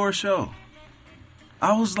indoor show.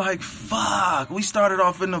 I was like, fuck. We started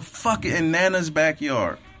off in the fucking Nana's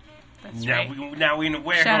backyard. That's Now, right. now we in the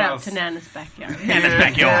warehouse. Shout out to Nana's backyard. Nana's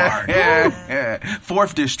backyard. Yeah.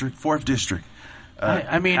 4th district.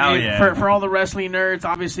 I mean, hell yeah. for all the wrestling nerds,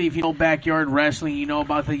 obviously, if you know backyard wrestling, you know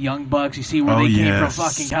about the Young Bucks. You see where Oh, they came yes. from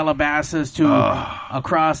fucking Calabasas to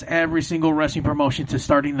across every single wrestling promotion to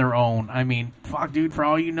starting their own. I mean, fuck, dude, for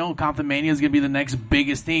all you know, Compton Mania is going to be the next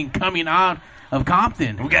biggest thing coming out of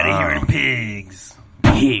Compton. We got to hear them pigs.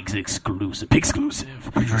 Pigs exclusive.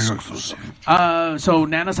 So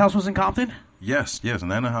Nana's house was in Compton? Yes,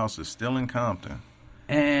 Nana House is still in Compton.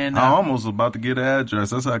 And I almost about to get an address.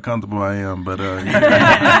 That's how comfortable I am. But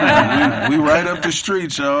we right up the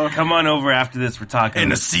street, y'all. Come on over after this. We're talking.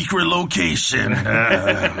 In a secret location.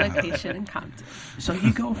 Location in Compton. so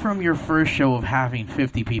you go from your first show of having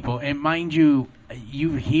 50 people, and mind you,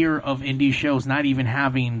 you hear of indie shows not even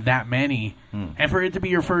having that many. And for it to be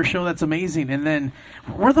your first show, that's amazing. And then,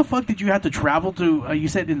 where the fuck did you have to travel to? You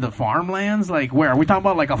said in the farmlands? Like, where? Are we talking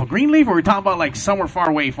about, like, off of Greenleaf, or are we talking about, like, somewhere far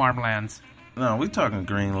away farmlands? No, we talking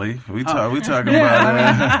Greenleaf. We talking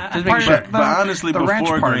about Just making sure. but honestly, the ranch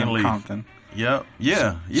before part of Greenleaf. Compton. Yep.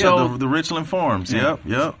 Yeah. So- the Richland Farms. Yep.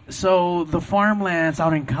 So the farmlands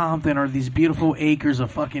out in Compton are these beautiful acres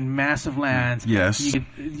of fucking massive lands. Yes.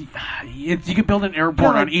 You could build an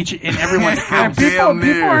airport on each and everyone's house. Damn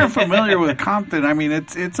People near. aren't familiar with Compton. I mean,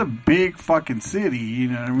 it's a big fucking city. You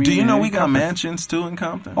know what I mean? Do you know we got Compton- mansions too in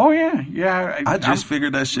Compton? Oh yeah. I just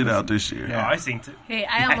figured that shit out this year. Oh, I seen it. Hey,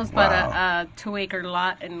 I almost bought a 2-acre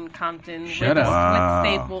lot in Compton Shut with, up.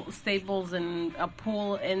 Wow. with stables and a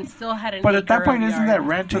pool, and still had an But at that acre point, of isn't yard. that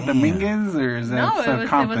Rancho Dominguez or is that No,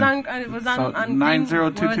 Compton? it was on So Green,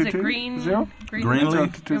 90222 Green, zero?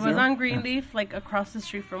 Greenleaf? It was on Greenleaf, like across the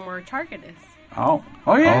street from where Target is. Oh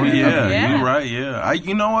yeah. Oh yeah, Yeah. you're right. Yeah,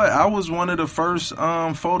 you know what? I was one of the first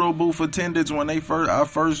photo booth attendants when they I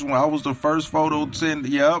was the first photo attendant.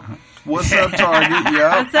 Yep. What's up, Target?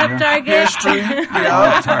 Yep. What's up, Target? History. Yep.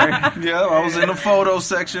 Yeah, I was in the photo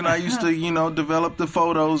section. I used to, develop the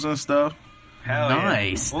photos and stuff. Hell yeah.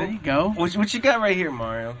 Nice. Well, There you go. What you got right here,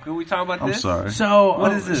 Mario? Could we talk about I'm this? sorry. So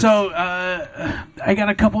What is this? So I got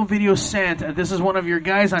a couple of videos sent. This is one of your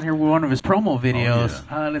guys on here with one of his promo videos.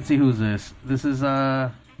 Let's see who's this. This is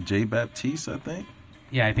Jay Baptiste, I think.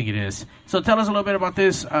 yeah, I think it is. So tell us a little bit about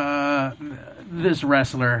this this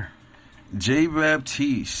wrestler. Jay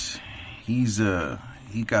Baptiste,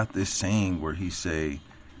 he got this saying where he say,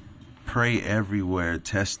 "Pray everywhere,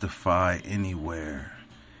 testify anywhere."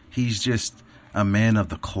 He's just a man of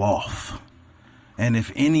the cloth, and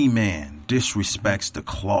if any man disrespects the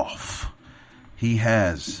cloth, he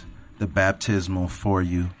has the baptismal for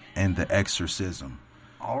you and the exorcism.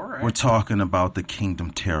 All right. We're talking about the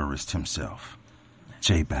kingdom terrorist himself,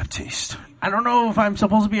 Jay Baptiste. I don't know if I'm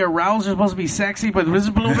supposed to be aroused or supposed to be sexy, but this is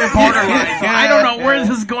a little bit borderline. So I don't know where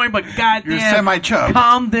this is going, but goddamn, You're semi-chub.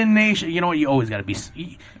 condemnation. You know what? You always got to be.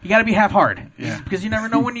 You got to be half hard. Yeah. Because you never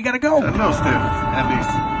know when you got to go. A little stiff, at least.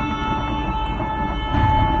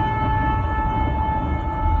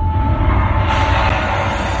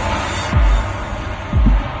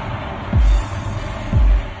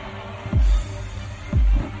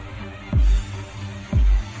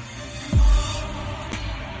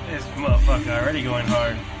 This motherfucker already going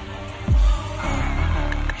hard.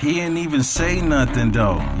 He didn't even say nothing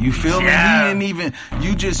though. You feel me? Yeah. He didn't even.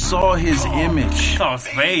 You just saw his image. Saw his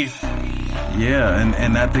face. Yeah,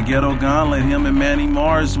 and at the Ghetto Gauntlet, him and Manny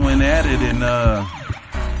Mars went at it, and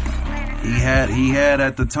he had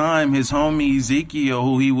at the time his homie Ezekiel,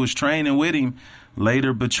 who he was training with him,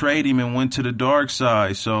 later betrayed him and went to the dark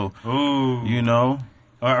side. So Ooh. you know,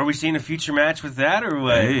 Are we seeing a future match with that or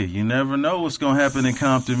what? hey, you never know what's gonna happen in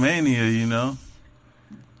Compton Mania. You know.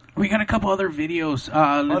 We got a couple other videos.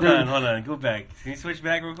 Hold on. Go back. Can you switch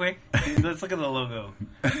back real quick? Let's look at the logo.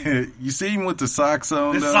 You see him with the socks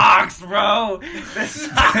on. The though? socks, bro. The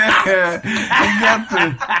socks. He got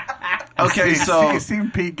the. Okay, so you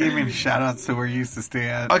seen Pete giving shout outs to where you used to stay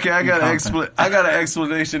at. okay, I got in an Compton. I got an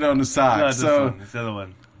explanation on the No, socks. this So one. This other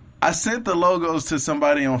one. I sent the logos to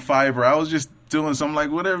somebody on Fiverr. I was just doing something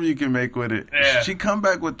like whatever you can make with it. Yeah. She come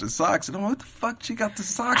back with the socks, and I'm like, what the fuck? She got the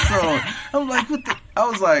socks on. I'm like, what the? I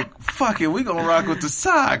was like, fuck it, we gonna rock with the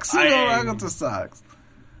socks. We gonna rock with the socks.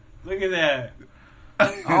 Look at that.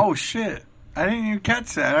 Oh shit! I didn't even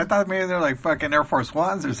catch that. I thought maybe they're like fucking Air Force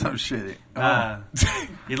Ones or some shit.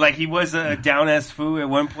 Like he was a down ass foo at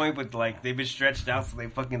one point, but like they've been stretched out so they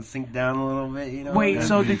fucking sink down a little bit. You know. Wait,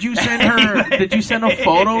 so did you send her? Did you send a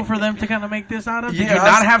photo for them to kind of make this out of? Did Yeah, you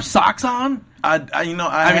not have socks on? I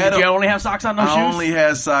Did you only have socks on, no shoes? I only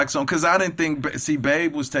had socks on because I didn't think. See,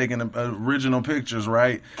 Babe was taking original pictures,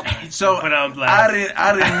 right? So But I'm I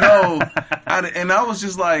didn't know, and I was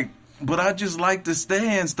just like, but I just like the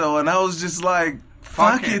stands though, and I was just like,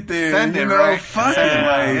 fuck it then, Send you it, know, right? fuck Send it,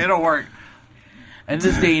 like it'll work. In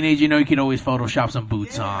this day and age, you know, you can always Photoshop some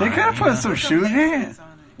boots on. They could have put some shoes in.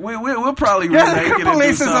 we'll probably Yeah, they remake could it put and do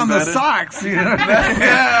laces on something the better. socks. You know what I mean?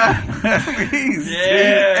 Yeah. Please.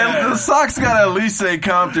 And the socks gotta at least say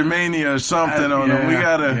Compton Mania or something on them. We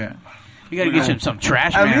gotta. Yeah. You got to get you some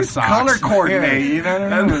trash At man least socks. color coordinate. You know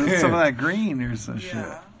what I mean? Yeah. Some of that green or some shit.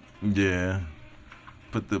 Yeah.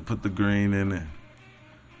 Put the green in it.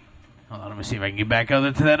 Hold on, let me see if I can get back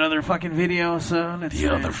to that other fucking video. So let's see.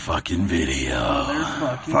 fucking video.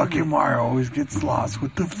 Fucking Mario always gets lost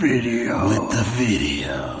with the video.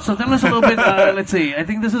 video. So tell us a little bit. Let's see. I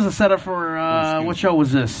think this is a setup for what show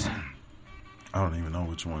was this? I don't even know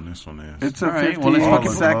which one this one is. It's a All right, 50 well, let's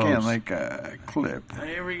fucking second close. like clip.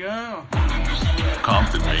 Here we go.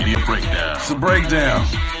 Compton Mania Breakdown. It's a breakdown.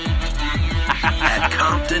 At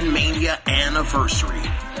Compton Mania Anniversary,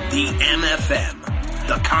 the MFM,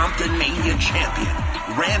 the Compton Mania champion,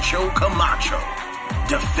 Rancho Camacho,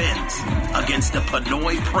 defends against the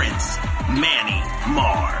Pinoy Prince, Manny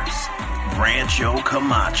Mars. Rancho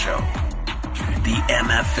Camacho, the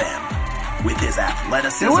MFM, with his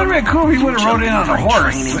athleticism, It would've been cool if he would've rode in on a agility,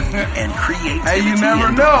 horse. training, and creativity Hey, you never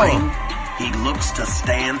in the know. ring, he looks to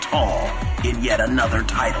stand tall in yet another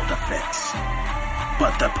title defense.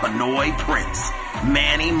 But the Pinoy Prince,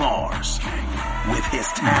 Manny Mars, with his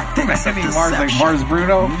tactics of Manny Mars like deception, Mars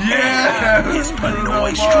Bruno. Yeah. his Bruno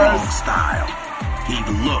Pinoy Mars. strong style, he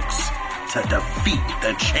looks to defeat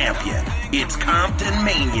the champion. It's Compton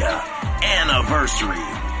Mania Anniversary,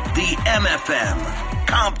 the MFM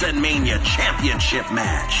Compton Mania Championship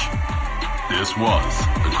match. This was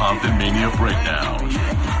the Compton Mania Breakdown.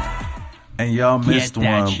 And y'all missed Get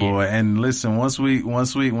that one, shit. boy. And listen, once we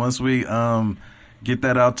get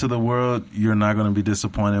that out to the world, you're not going to be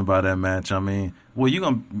disappointed by that match. I mean, well, you're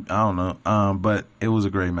going to, I don't know, but it was a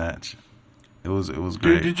great match. It was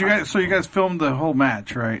great. Did you guys? So you guys filmed the whole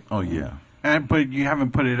match, right? Oh yeah. But you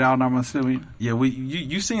haven't put it out, I'm assuming. Yeah,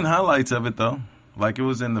 you seen highlights of it though. Like it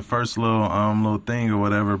was in the first little thing or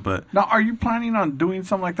whatever, but Now, are you planning on doing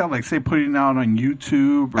something like that? Like, say, putting it out on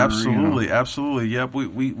YouTube? Or, absolutely, You know? absolutely. Yep,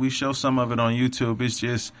 we show some of it on YouTube. It's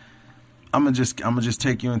just I'm gonna just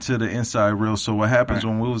take you into the inside reel. So what happens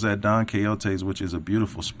when we was at Don Quixote's, which is a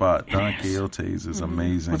beautiful spot. Don Quixote's is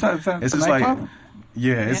amazing. What's that? Is that It's the just like nightclub?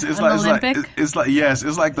 it's on like Olympic? it's like yes,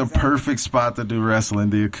 it's like the perfect spot to do wrestling.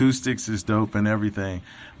 The acoustics is dope and everything.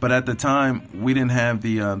 But at the time, we didn't have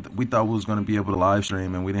the. We thought we was going to be able to live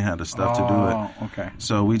stream, and we didn't have the stuff to do it. Oh, okay.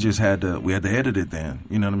 So we just had to edit it then.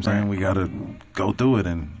 You know what I'm saying? We got to go through it,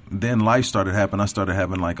 and then life started happening. I started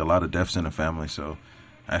having like a lot of deaths in the family, so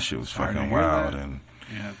that shit was Sorry to fucking hear wild. that. And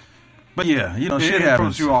Yeah. but yeah, you know, It shit throws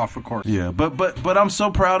happens. you off, of course. Yeah, but I'm so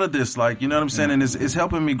proud of this. Like, you know what I'm saying? And it's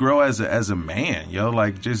helping me grow as a man, yo.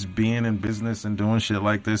 Like just being in business and doing shit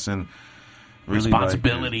like this and really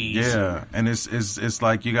Responsibilities. Like, yeah, and it's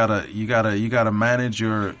like you gotta manage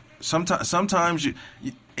your sometimes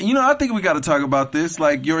you know, I think we got to talk about this,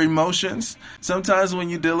 like your emotions. Sometimes when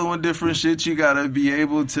you're dealing with different shit, you got to be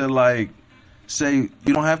able to like say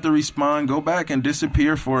you don't have to respond. Go back and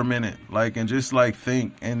disappear for a minute, like, and just like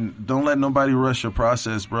think, and don't let nobody rush your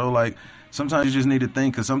process, bro. Like sometimes you just need to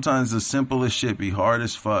think, because sometimes the simplest shit be hard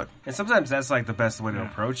as fuck. And sometimes that's like the best way to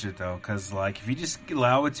approach it, though, because like if you just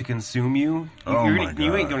allow it to consume you, Oh you my ain't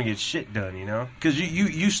God. gonna get shit done, you know. Because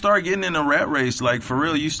you start getting in a rat race, like for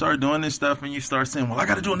real. You start doing this stuff and you start saying, well, I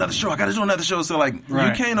got to do another show. So like,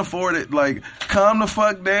 Right. you can't afford it. Like, calm the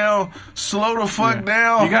fuck down, slow the fuck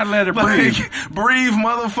down. You gotta let it Like, breathe. breathe,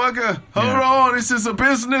 motherfucker. Hold on, this is a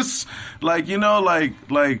business. Like, you know, like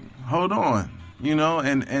hold on, you know,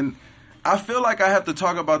 and I feel like I have to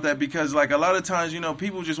talk about that because, like, a lot of times, you know,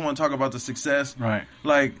 people just want to talk about the success. Right.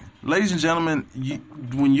 Like, ladies and gentlemen,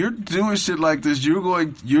 when you're doing shit like this, you're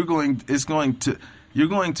going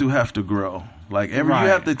to have to grow. Like, Right. you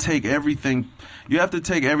have to take everything. You have to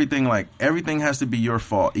take everything. Like, everything has to be your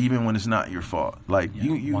fault, even when it's not your fault. Like,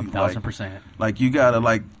 you 1000%. like you gotta,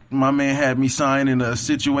 like, my man had me sign in a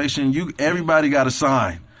situation. Everybody got to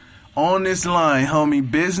sign on this line, homie.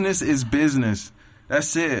 Business is business.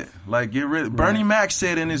 That's it. Like, get rid. Bernie Mac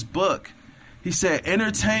said in his book, he said,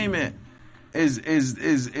 entertainment is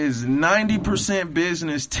 90%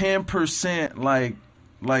 business, 10%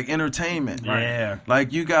 like entertainment. Yeah.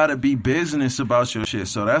 Like you gotta be business about your shit.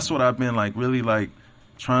 So that's what I've been like really like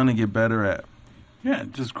trying to get better at. Yeah,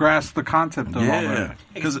 just grasp the concept of all that.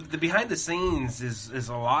 Because the behind the scenes is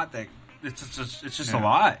a lot that it's just a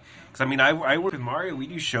lot. Because I mean, I work with Mario. We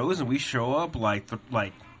do shows and we show up like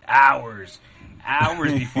hours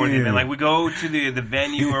before the event. Like we go to the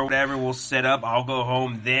venue or whatever. We'll set up. I'll go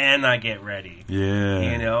home. Then I get ready. Yeah,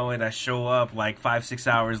 you know, and I show up like 5-6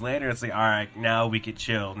 hours later. It's like, all right, now we could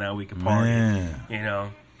chill. Now we could party. Man. You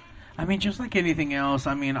know. I mean, just like anything else,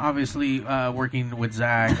 I mean, obviously, working with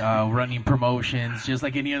Zach, running promotions, just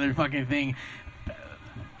like any other fucking thing,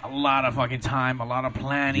 a lot of fucking time, a lot of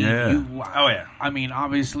planning. Yeah. Oh yeah. I mean,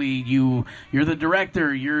 obviously, you're the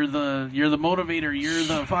director, you're the motivator,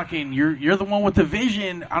 you're the one with the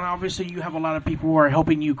vision, and obviously, you have a lot of people who are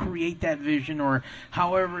helping you create that vision, or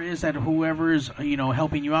however it is that whoever's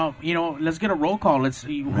helping you out. Let's get a roll call. Let's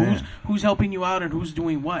see who's helping you out and who's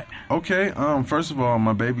doing what. Okay. First of all,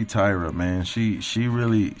 my baby Tyra, man, she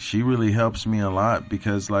really helps me a lot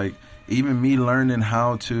because like even me learning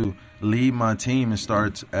how to lead my team, it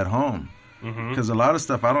starts at home. Because a lot of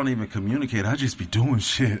stuff I don't even communicate. I just be doing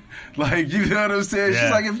shit. Like, you know what I'm saying? Yeah. She's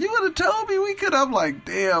like, if you would have told me, we could. I'm like,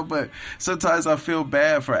 damn. But sometimes I feel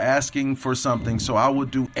bad for asking for something, so I will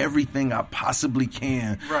do everything I possibly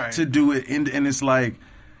can to do it. And it's like,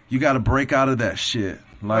 you got to break out of that shit.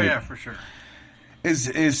 Like, yeah, for sure. Is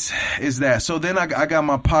that. So then I got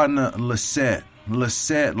my partner, Lisette,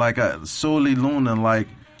 like Soli Luna. Like,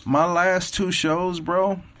 my last 2 shows,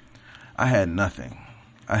 bro, I had nothing.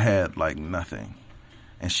 I had like nothing.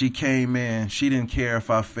 And she came in, she didn't care if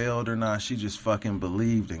I failed or not. She just fucking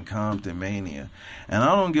believed in Compton Mania. And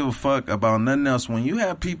I don't give a fuck about nothing else. When you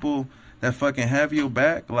have people that fucking have your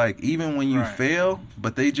back, like even when you fail,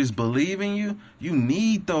 but they just believe in you, you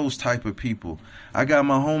need those type of people. I got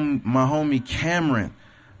my homie Cameron.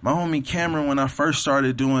 My homie Cameron, when I first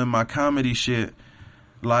started doing my comedy shit,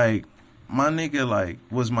 like, my nigga, like,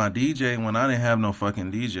 was my DJ when I didn't have no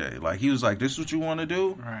fucking DJ. Like, he was like, this is what you want to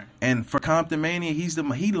do? Right. And for Compton Mania, he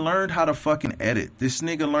learned how to fucking edit. This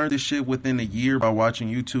nigga learned this shit within a year by watching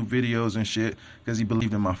YouTube videos and shit because he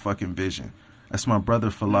believed in my fucking vision. That's my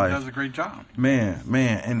brother for life. He does a great job. Man.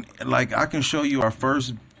 And, like, I can show you our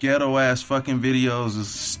first ghetto-ass fucking videos is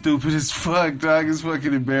stupid as fuck, dog. It's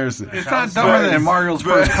fucking embarrassing. It's not dumber than Mario's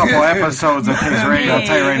first couple episodes of Pigs Radio, I'll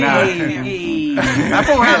tell you right now. That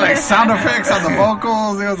fool had like sound effects on the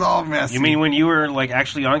vocals. It was all messy. You mean when you were like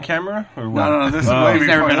actually on camera? Or what? No, this is way before.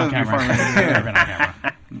 Never been on camera.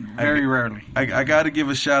 Very rarely. I got to give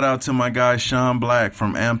a shout out to my guy Sean Black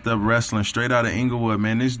from Amped Up Wrestling, straight out of Inglewood,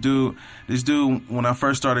 man. This dude, when I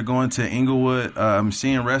first started going to Inglewood,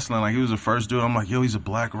 seeing wrestling, like he was the first dude. I'm like, yo, he's a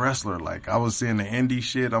black wrestler. Like I was seeing the indie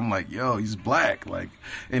shit. I'm like, yo, he's black. Like,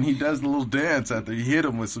 and he does the little dance after you hit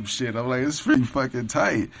him with some shit. I'm like, it's pretty fucking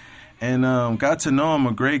tight. And got to know him,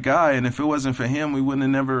 a great guy. And if it wasn't for him, we wouldn't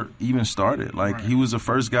have never even started. Like he was the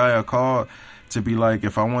first guy I called to be like,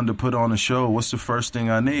 if I wanted to put on a show, what's the first thing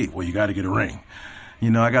I need? Well, you got to get a ring. You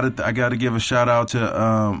know, I got to give a shout out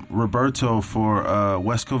to Roberto for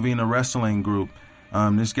West Covina Wrestling Group.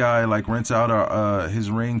 This guy like rents out his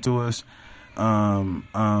ring to us.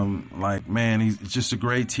 Like, man, he's just a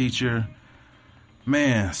great teacher.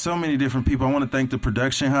 Man, so many different people. I want to thank the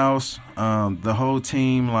production house, the whole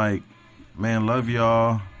team. Like, man, love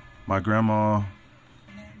y'all. My grandma,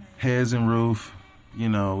 Heads and Roof. You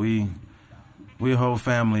know, we a whole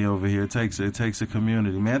family over here. It takes a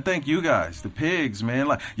community, man. Thank you guys, the pigs, man.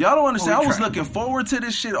 Like, y'all don't understand. I was looking forward to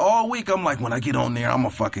this shit all week. I'm like, when I get on there, I'm gonna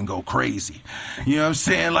fucking go crazy. You know what I'm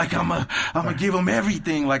saying? Like, I'm gonna give them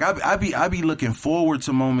everything. Like, I be looking forward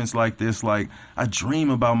to moments like this. Like, I dream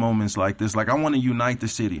about moments like this. Like, I want to unite the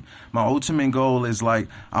city. My ultimate goal is like,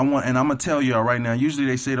 and I'm gonna tell y'all right now. Usually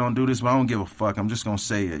they say don't do this, but I don't give a fuck. I'm just gonna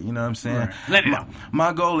say it. You know what I'm saying? Right. Let it out.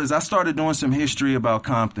 My goal is I started doing some history about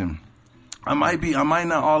Compton. I might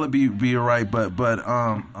not all be right, but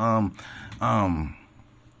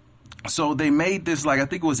so they made this, like, I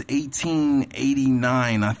think it was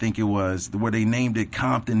 1889, I think it was, where they named it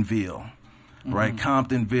Comptonville, right?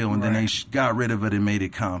 Comptonville, and then they got rid of it and made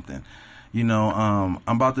it Compton. You know, I'm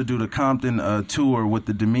about to do the Compton tour with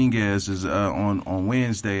the Dominguez's on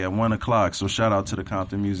Wednesday at 1:00. So shout out to the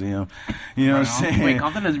Compton Museum. You know what I'm saying? Wait,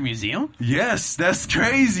 Compton has a museum? Yes, that's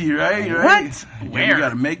crazy, right? What? Where? You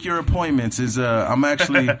gotta make your appointments. I'm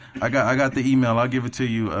actually I got the email. I'll give it to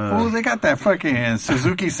you. Oh, they got that fucking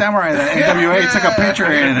Suzuki Samurai that NWA took a picture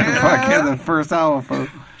in fucking the first album.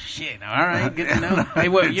 shit. All right, good to know. Hey,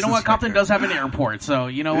 well, you know what? Compton does have an airport, so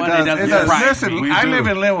you know what? It does. surprise Listen, me. I live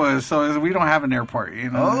in Linwood, so we don't have an airport. You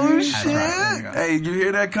know. Oh shit! Right. Hey, you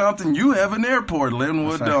hear that, Compton? You have an airport.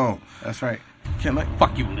 Linwood That's right. don't. That's right. Can I?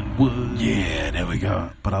 Fuck you, Linwood. Yeah, there we go.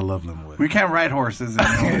 But I love Linwood. We can't ride horses in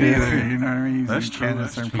Linwood either. You know what I mean? That's You true, can't in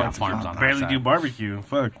that's certain We got parts of farms on Compton. our Barely do barbecue.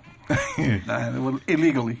 Fuck. Well,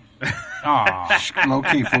 illegally. Aw. Low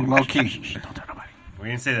key, fool. Low key. We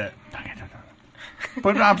didn't say that.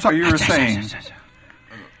 But I'm sorry, you were saying.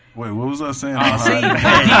 Wait, what was I saying? See, you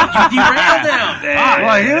derailed them.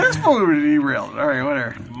 Well, yeah, this fool derailed. All right,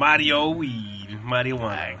 whatever. Mario weed. Mario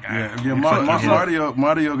wine. Yeah,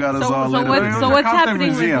 Mario got us all lit up. The what's Compton happening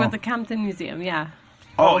Museum. with the Compton Museum? Yeah.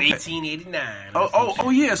 Oh, okay. 1889. Oh,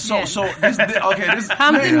 yeah. So, Yeah. this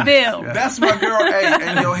Comptonville. Man, that's my girl. Hey,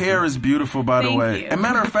 and your hair is beautiful, by the Thank way. you. And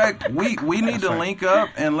matter of fact, we need to link up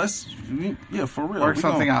and let's, for real. Work we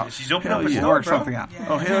something gonna- out. She's opening Hell up a yeah. store, Work bro. something out.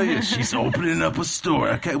 Oh hell yeah, she's opening up a store.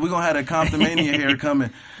 Okay, we're gonna have that Compton Mania hair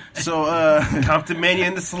coming. So Compton Mania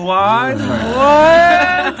in the salon?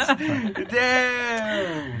 What?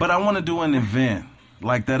 Damn. but I want to do an event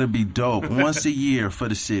like that'd be dope once a year for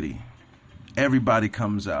the city. Everybody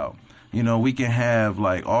comes out. You know, we can have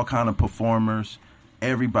like all kind of performers.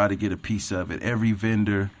 Everybody get a piece of it. Every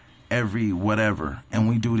vendor, every whatever, and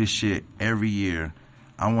we do this shit every year.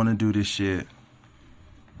 I want to do this shit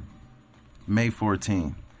May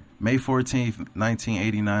 14th. May 14th,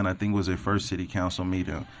 1989, I think was their first city council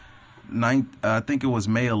meeting. I think it was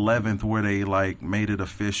May 11th where they like made it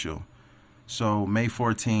official. So May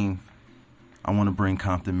 14th, I want to bring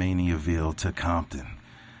Compton Maniaville to Compton.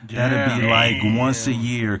 That'd be like once a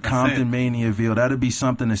year, Compton Maniaville. That'd be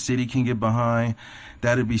something the city can get behind.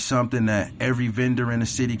 That'd be something that every vendor in the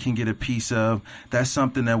city can get a piece of. That's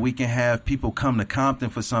something that we can have people come to Compton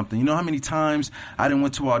for something. You know how many times I done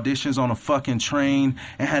went to auditions on a fucking train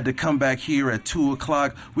and had to come back here at 2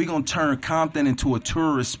 o'clock? We gonna turn Compton into a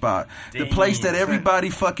tourist spot. The place that everybody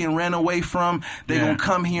fucking ran away from, they gonna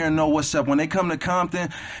come here and know what's up. When they come to Compton,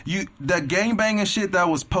 that gangbanging shit, that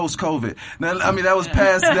was post-COVID. Now, I mean, that was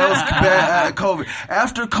past, that was bad, COVID.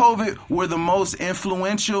 After COVID, we're the most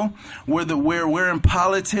influential. We're in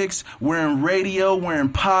politics, we're in radio, we're in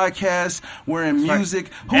podcasts, we're in music.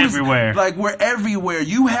 Everywhere. Like, we're everywhere.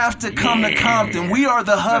 You have to come to Compton. We are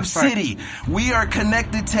the hub city. We are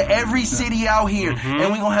connected to every city out here. And we're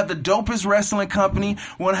going to have the dopest wrestling company.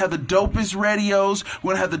 We're going to have the dopest radios.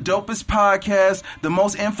 We're going to have the dopest podcasts, the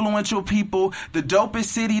most influential people, the dopest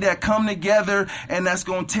city that come together, and that's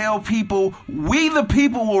going to tell people, we the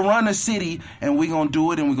people will run a city, and we're going to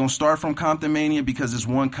do it, and we're going to start from Compton Mania because it's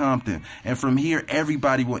one Compton. And from here,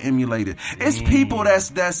 everybody will emulate it. It's people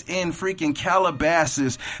that's in freaking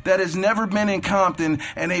Calabasas that has never been in Compton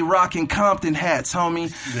and they rocking Compton hats,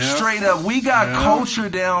 homie. Straight up. We got culture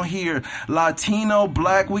down here. Latino,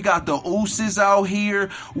 black. We got the ooses out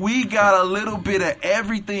here. We got a little bit of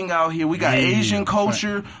everything out here. We got Asian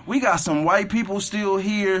culture. We got some white people still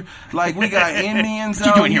here. Like, we got Indians What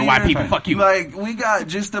you out doing here, white people? Fuck you. Like, we got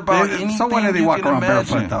just about anything So when do they you walk can around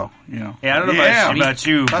imagine. barefoot, though? You know. Hey, I don't know about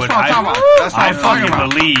you, That's but what I'm talking about. That's what I I'm talking fucking about.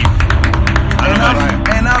 believe.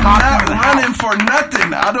 And I'm Talk not to the running for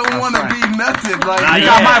nothing. I don't want to be nothing. Like, Not You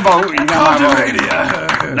yet. got my vote. You got my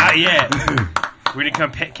vote. Radio. Not yet. We're gonna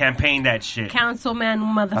campaign that shit. Councilman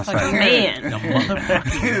motherfucking right. man.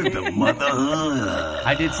 The motherhood.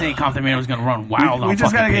 I did say Compton Man was going to run wild on We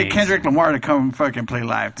just fucking gotta get pigs. Kendrick Lamar to come fucking play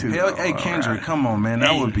live too. Hell, though. hey, Kendrick, come on, man.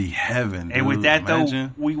 That would be heaven. Hey, with dude. that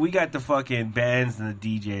Imagine. though, we got the fucking bands and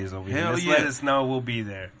the DJs over here. Hell Just yeah. let us know, we'll be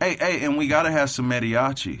there. Hey, and we gotta have some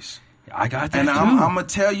mariachis. I got that And too. I'm gonna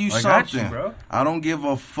tell you I got something. you, bro. I don't give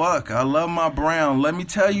a fuck. I love my Brown. Let me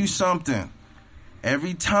tell you something.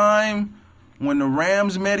 Every time when the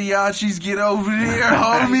Rams mariachis get over there,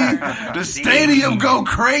 homie, the stadium go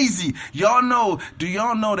crazy. Y'all know? Do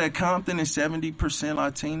y'all know that Compton is 70%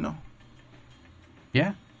 Latino?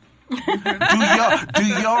 Yeah. Do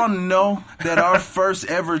y'all know that our first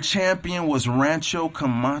ever champion was Rancho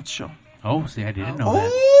Camacho? Oh, see, I didn't know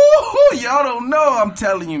that. Ooh, y'all don't know. I'm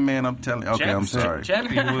telling you, man. I'm telling you. Okay, I'm sorry.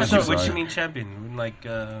 Champion. What sorry. you mean champion? Like,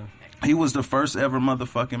 He was the first ever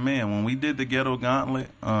motherfucking man. When we did the Ghetto Gauntlet,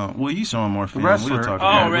 well, you showing more film. wrestler. We'll talk oh,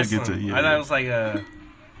 about it. wrestling. We'll get to, I thought it was like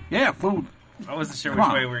Yeah, food. I wasn't sure Come which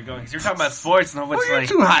on. way we were going. Because you were talking about sports and a whole bunch Well, you're like...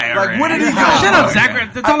 too high. Like, what did he go? Shut up,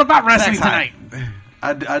 Zach. It's all about wrestling tonight.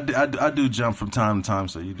 I do jump from time to time,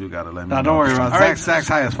 so you do got to let me No, know. don't worry about All it. right. Zach's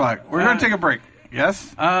high as fuck. We're gonna take a break.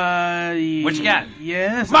 Yes. What you got?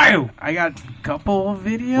 Yes. Mario. I got a couple of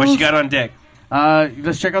videos. What you got on deck?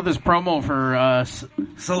 Let's check out this promo for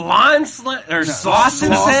Salon Slam or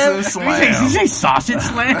Sausage Slam. Did you say Sausage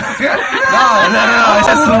Slam? No. I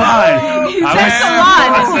said salon. He said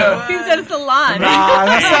salon. He said salon. Nah,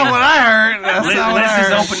 that's not what I heard. That's not what I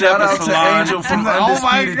heard. Shout out to Angel from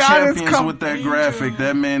Undisputed God, Champions with that graphic.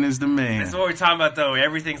 That man is the man. That's what we're talking about, though.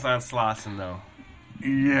 Everything's on Slauson, though.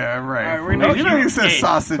 Yeah, right. All right, you know you said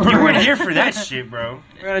sausage. You weren't here for that shit, bro.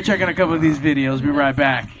 We're gonna check out a couple of these videos. Be right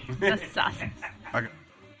back. The sausage.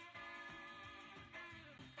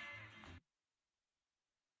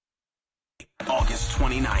 August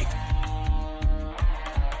 29th.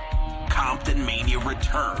 Compton Mania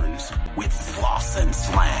returns with Slauson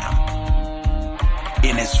Slam.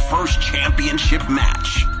 In his first championship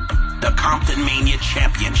match, the Compton Mania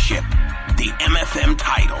Championship, the MFM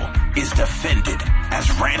title, is defended as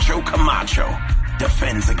Rancho Camacho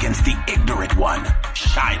defends against the ignorant one,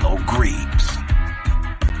 Shiloh Greaves.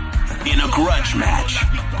 In a grudge match,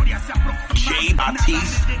 Jay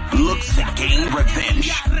Batiste looks to gain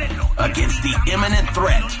revenge against the imminent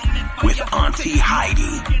threat with Auntie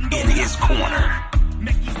Heidi in his corner.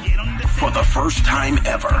 For the first time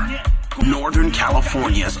ever, Northern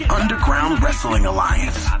California's Underground Wrestling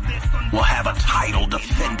Alliance will have a title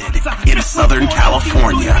defended in Southern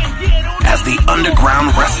California as the Underground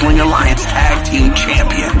Wrestling Alliance Tag Team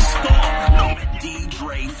Champions.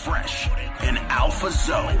 D-Dre Fresh and Alpha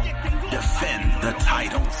Zoe defend the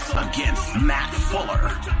titles against Matt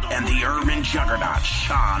Fuller and the Urban Juggernaut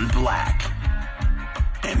Sean Black.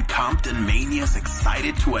 And Compton Mania's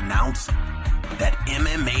excited to announce that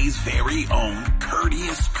MMA's very own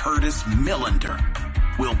Curtis Millender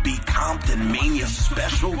will be Compton Mania's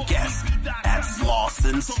special guest at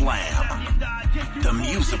Slauson Slam. The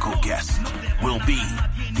musical guest will be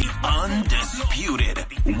the undisputed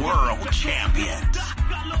world champion.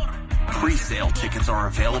 Pre-sale tickets are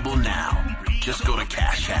available now. Just go to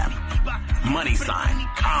Cash App. Money sign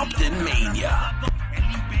Compton Mania.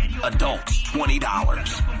 Adults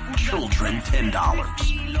 $20. Children $10.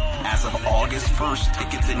 As of August 1st,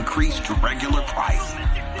 tickets increased to regular price.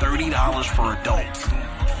 $30 for adults,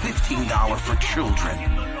 $15 for children,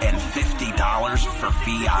 and $50 for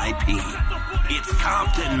VIP. It's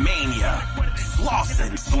Compton Mania.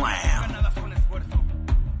 Slauson Slam.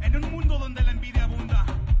 En un mundo donde la envidia abunda,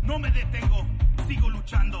 no me detengo, sigo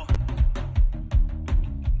luchando.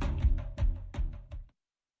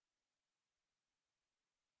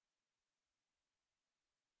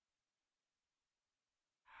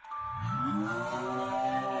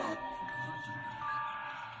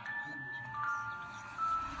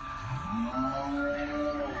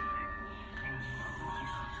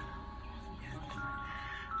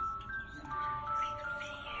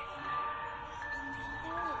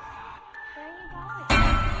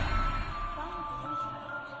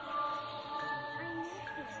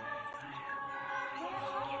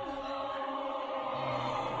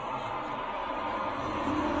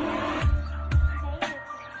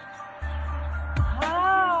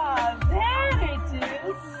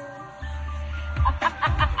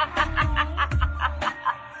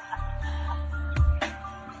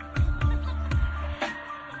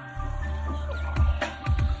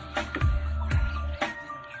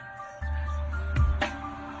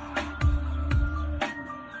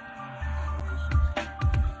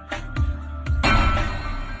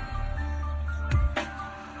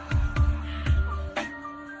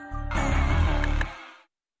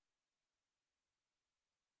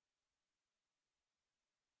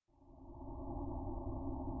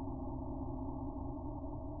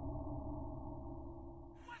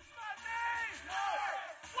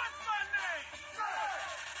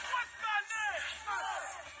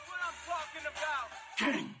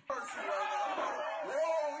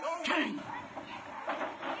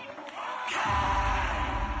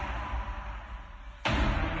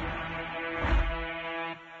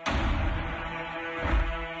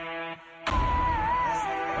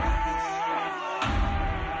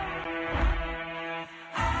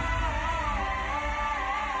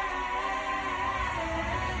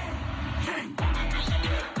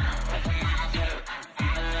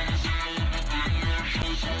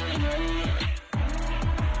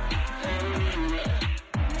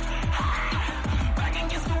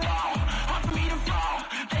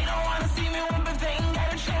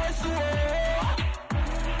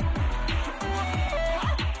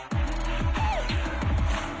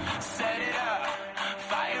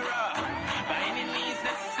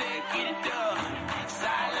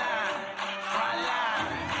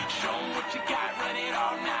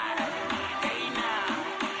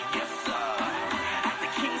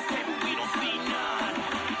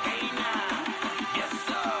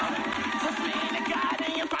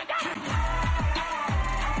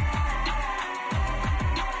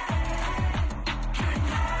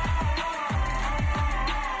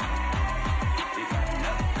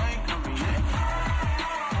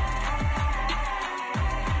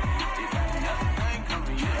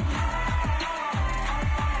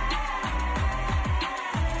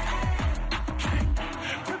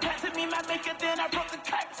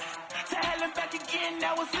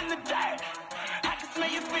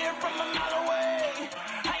 from a mile away.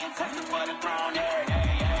 I ain't testing for the throne,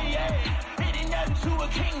 yeah. It ain't nothing to a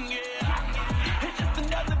king, yeah. It's just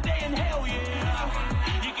another day in hell,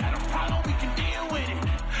 yeah. You got a problem, we can deal with it.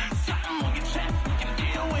 Something on your chest, we can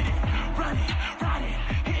deal with it. Run it,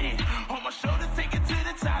 hit it. On my shoulder, take it to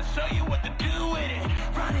the top, show you what to do with it.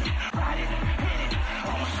 Run it, hit it.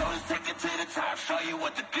 On my shoulders, take it to the top, show you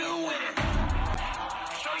what to do with it.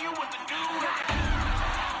 Show you what to do with it.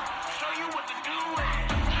 Show you what to do with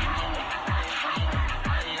it.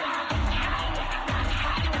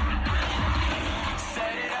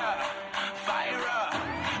 Set it up, fire up.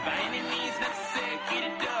 By any means necessary, get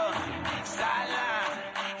it done. Sideline,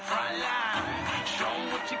 front line. Show 'em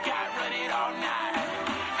what you got, run it all night.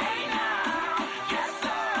 Hey now, yes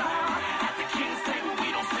sir. At the king's table, we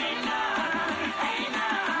don't say none. Hey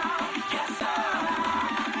now, yes sir.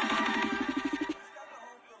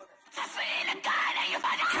 That's in a guy, now you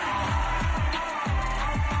find it.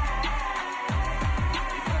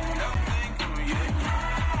 Nothing coming yet.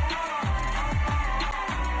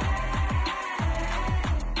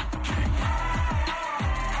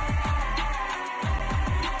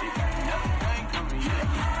 Nothing coming yet.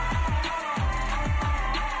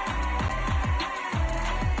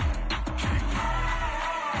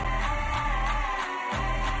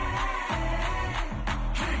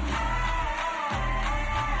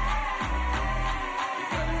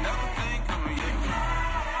 Nothing coming yet.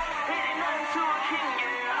 It ain't nothing to a king,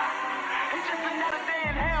 yeah. It's just another day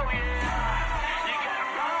in hell, yeah. You got a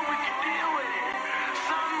problem, we can deal with it.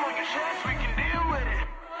 Something on your chest, we can deal with it.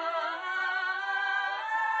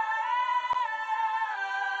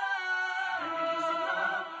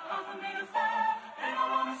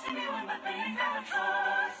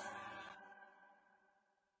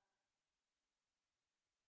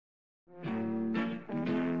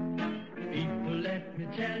 People, let me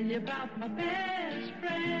tell you about my best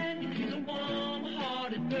friend. He's a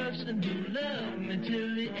warm-hearted person who loved me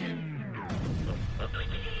till the end.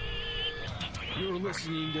 You're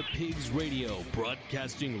listening to Pigs Radio,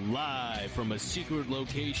 broadcasting live from a secret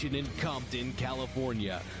location in Compton,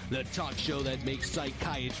 California. The talk show that makes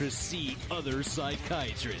psychiatrists see other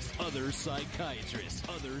psychiatrists, other psychiatrists,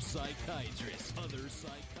 other psychiatrists, other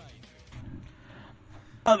psychiatrists.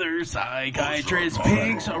 Other Psychiatrist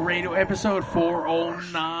Pigs Radio episode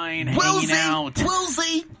 409, hanging out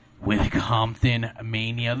with Compton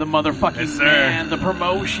Mania, the motherfucking man, the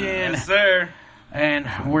promotion. Yes, sir. And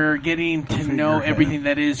we're getting to know everything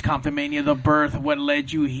that is Compton Mania, the birth, what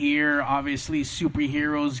led you here. Obviously,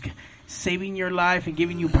 superheroes saving your life and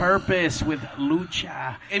giving you purpose with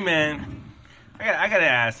Lucha. Hey, man. I gotta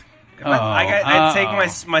ask. I take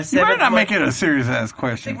my You 7 better not month- make it a serious ass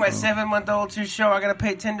question. Take my bro. 7-month-old to show. I gotta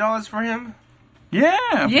pay $10 for him.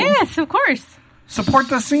 Yeah. Yes, of course. Support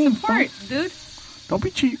the scene. Support, dude. Don't be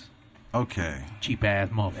cheap. Okay. Cheap ass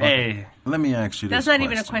motherfucker. Hey, Let me ask you this That's not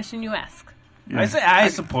even a question you ask. Yeah. I say I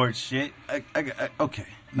support shit. Okay.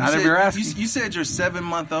 Not You if said- you're asking. You said you're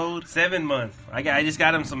 7-month-old? 7 months. I just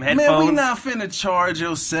got him some Man, headphones. we not finna charge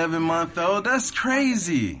your 7-month-old. That's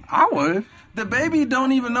crazy. I would. The baby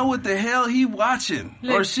don't even know what the hell he watching or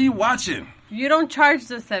Look. she watching. You don't charge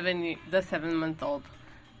the 7-month-old,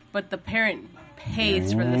 but the parent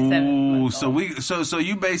pays for the 7-month-old. So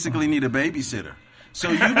you basically need a babysitter. So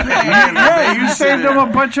you pay Yeah, you saved them a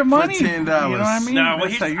bunch of money. for $10. You know what I mean? No, well, That's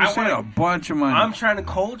he's- like you I saved wanna- a bunch of money. I'm trying to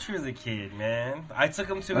culture the kid, man. I took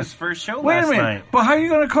him to his first show Wait a last minute, night. but how are you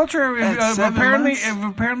going to culture him if, At 7 apparently months? if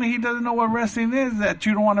apparently he doesn't know what wrestling is? That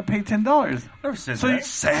you don't want to pay $10. Never said So that.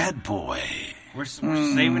 Sad boy. We're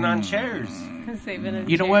saving on chairs. Saving a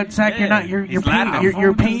You know chair. what, Zach? You're Yeah, not. You're he's paying. laughing.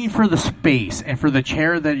 You're paying for the space and for the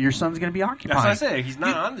chair that your son's going to be That's what I occupying. said. He's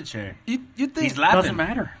not on the chair. You think He's laughing. Doesn't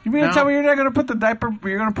matter. You mean to No. tell me you're not going to put the diaper?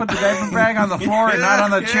 You're going to put the diaper bag on the floor and not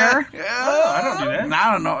on the chair? Oh, I don't do that.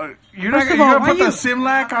 I don't know. You're First not of going all, to why put the you-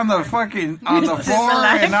 Simlac on the fucking on the floor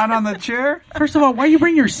Similac. and not on the chair First of all, why you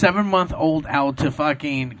bring your 7-month-old out to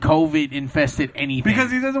fucking COVID-infested anything? because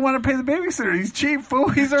he doesn't want to pay the babysitter. He's cheap, fool.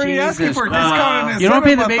 He's already Jesus asking for a Christ. discount on his you don't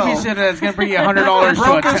pay the 7-month-old. babysitter that's going to bring you $100 to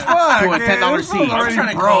Broke as fuck, a man. $10 This seat. fool's I'm already trying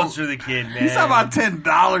to broke. culture the kid, man. He's talking about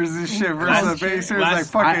 $10 and shit versus Last- the babysitter's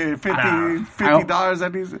last- like fucking $50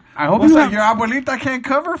 that he's. I hope What's you that? have- Your abuelita can't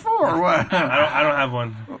cover for or what? I don't have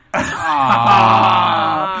one.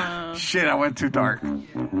 Shit, I went too dark.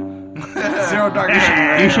 Zero dark.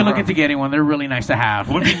 You should look into getting one. They're really nice to have.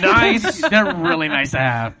 Would be nice. They're really nice to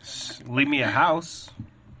have. Leave me a house.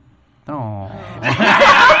 Oh,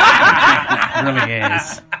 it really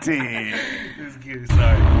is. Damn. This kid,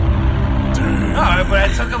 sorry. Alright, but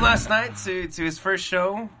I took him last night to his first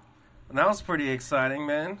show. And that was pretty exciting,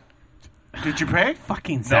 man. Did you pay?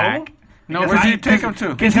 Fucking Zach. No, Where'd you take him to?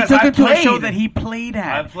 Because he Because took I him to a played. show that he played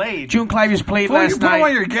at. I played. June Clivers played Fool, you last put him on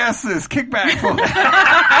night. your guest list. Kickback. Fool.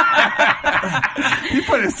 He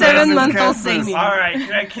put his son on his 7-month-old guest list. Sammy. All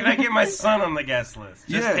right, can I get my son on the guest list?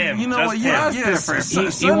 Just Yeah, him. you know just what? him. Yeah, That's yes.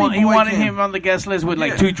 different. He wanted him on the guest list with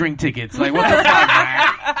like 2 drink tickets. Like, what the fuck, man?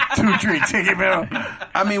 2 drink ticket, man.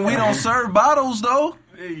 I mean, we don't serve bottles though.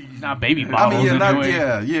 Not baby I bottles. mean, yeah,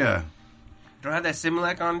 anyway. yeah. Don't have that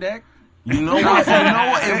Similac on deck? You know what?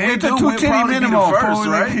 If we It's a do, 2 we'll titty probably be the minimum. first,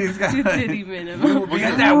 Fool. right? He's got- 2 titty minimum. We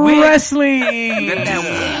got that wig. Wrestling.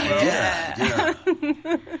 Yeah.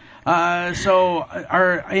 So,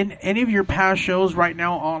 are in any of your past shows right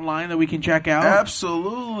now online that we can check out?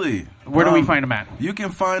 Absolutely. Where do we find them at? You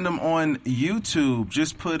can find them on YouTube.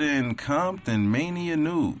 Just put in Compton Mania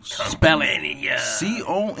News. Spell it.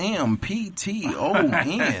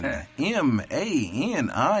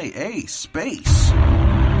 COMPTONMANIA space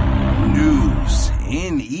News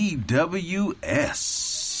NEWS.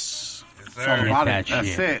 It's all about That it. That's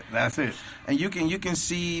shit. it. That's it. And you can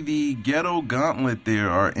see the Ghetto Gauntlet there,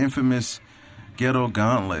 our infamous Ghetto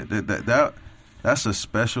Gauntlet. That's a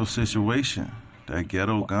special situation. That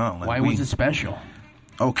Ghetto Gauntlet. Why was it special?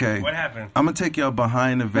 Okay. What happened? I'm gonna take y'all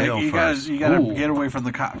behind the veil You first. gotta Ooh. get away from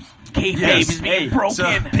the cops. Kayfabe Yes. is being Hey, broken.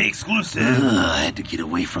 so- Big exclusive. I had to get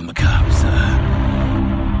away from the cops.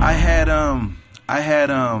 I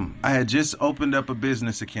had just opened up a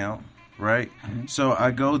business account, right? So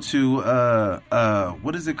I go to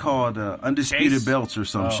what is it called? Undisputed Chase? Belts or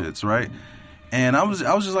some shits, right? And I was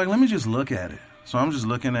just like, let me just look at it. So I'm just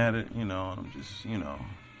looking at it, and I'm just,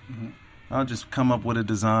 I'll just come up with a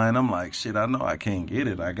design. I'm like, shit, I know I can't get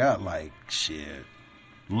it. I got like shit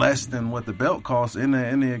less than what the belt costs in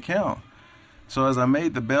the account. So as I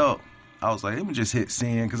made the belt, I was like, let me just hit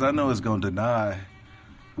send because I know it's gonna deny.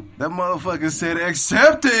 That motherfucker said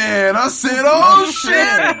accepted. I said, oh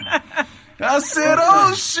shit. I said,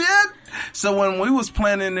 oh shit. So when we was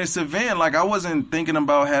planning this event, like I wasn't thinking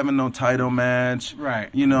about having no title match. Right.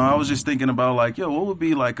 I was just thinking about like, yo, what would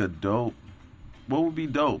be like a dope? What would be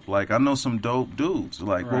dope? Like I know some dope dudes.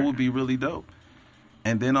 Like what Right. would be really dope?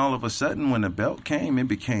 And then all of a sudden, when the belt came, it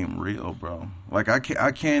became real, bro. Like I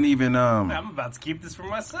can't even I'm about to keep this for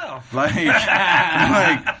myself.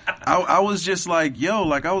 I was just like, yo,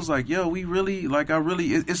 we really,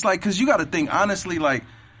 it's like, cause you got to think honestly, like,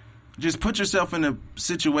 just put yourself in a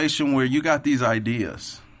situation where you got these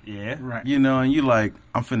ideas, Yeah. Right. and you like,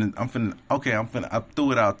 I threw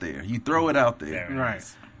it out there. You throw it out there. Right.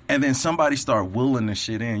 And then somebody start willing this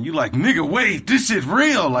shit in. You like, nigga, wait, this shit's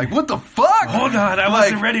real. Like, what the fuck? Hold on, I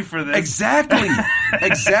wasn't ready for this. Exactly.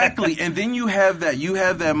 And then you have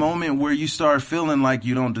that moment where you start feeling like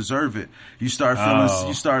you don't deserve it. You start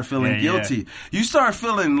feeling Yeah, guilty. yeah. You start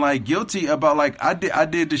feeling like guilty about like I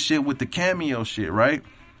did the shit with the cameo shit, right?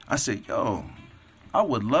 I said, yo, I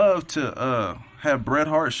would love to have Bret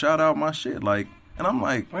Hart shout out my shit, like, and I'm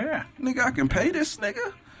like, Oh, yeah. nigga, I can pay this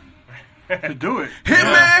nigga. To do it.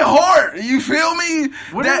 Hitman Hart, you feel me?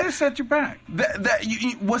 What did it set you back?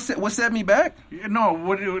 What set me back? No,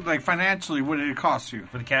 what it, like financially, what did it cost you?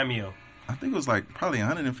 For the cameo. I think it was like probably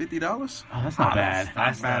 $150. Oh, that's not bad.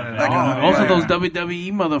 That's bad not at bad. all. Also, Yeah. those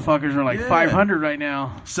WWE motherfuckers are like Yeah. 500 right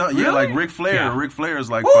now. So yeah, like Ric Flair. Yeah. Ric Flair is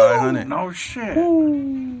like 500. No shit.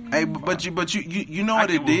 Hey, but you know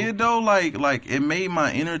what it did though? Like it made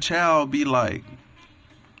my inner child be like,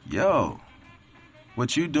 yo,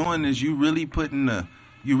 what you doing is you really putting the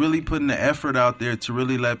effort out there to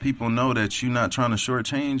really let people know that you're not trying to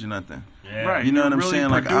shortchange nothing. Yeah. Right. You know You're what I'm really saying?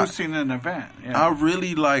 Like, producing an event. Yeah. I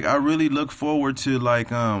really look forward to like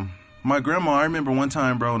my grandma. I remember one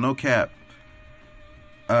time, bro, no cap.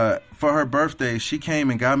 For her birthday, she came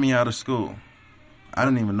and got me out of school. I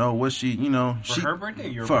didn't even know what she, For her birthday?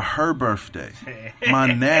 Your for her birthday. My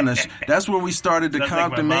nana, that's where we started the Sounds like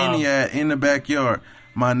Compton my mom. Mania at, in the backyard.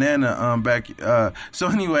 My nana so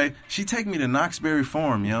anyway, she take me to Knoxbury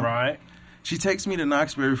Farm, yo. Right. She takes me to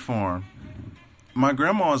Knoxbury Farm. My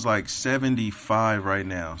grandma is like 75 right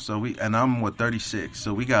now. And I'm 36.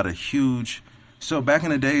 So we got a huge. So back in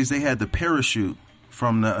the days, they had the parachute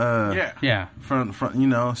from the Yeah. from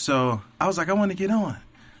So I was like, I want to get on.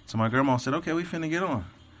 So my grandma said, okay, we finna get on.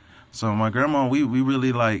 So my grandma, we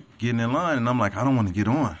really like getting in line, and I'm like, I don't want to get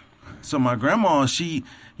on. So my grandma, she,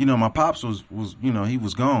 my pops was he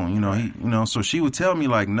was gone, so she would tell me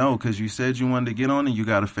like, no, because you said you wanted to get on and you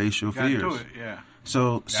got to face your Gotta fears. do it. Yeah.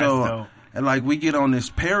 So dope. And like we get on this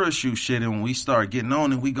parachute shit and we start getting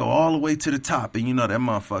on and we go all the way to the top and you know that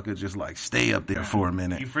motherfucker just like stay up there for a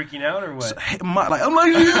minute. You freaking out or what? So, I'm like, what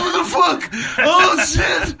the fuck? Oh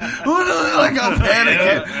shit! Like I'm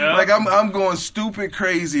panicking. Yeah. Like I'm going stupid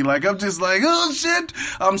crazy. Like I'm just like, oh shit!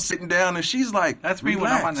 I'm sitting down and she's like, That's me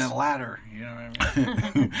relax. when I'm on the ladder. You know what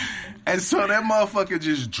I mean? And so that motherfucker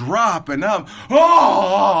just drop, and I'm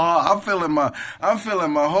feeling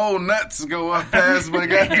my whole nuts go up past my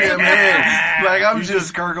goddamn head. Like I'm You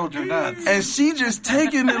just gargled your nuts. and she just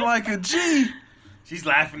taking it like a G. She's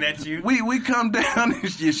laughing at you. We come down, and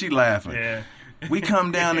she laughing. Yeah. We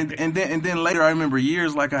come down, and then later I remember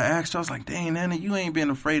years, like I asked her, I was like, dang, Nana, you ain't been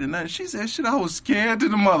afraid of nothing. She said, shit, I was scared to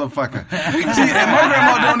the motherfucker. And my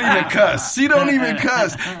grandma don't even cuss. She don't even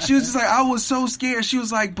cuss. She was just like, I was so scared. She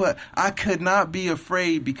was like, but I could not be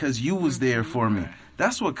afraid because you was there for me.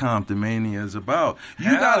 That's what Compton Mania is about.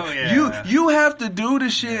 You you have to do the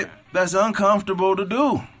shit that's uncomfortable to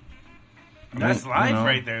do. That's life You know?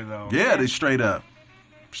 right there, though. Yeah, they straight up.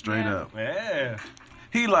 Yeah.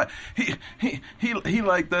 He like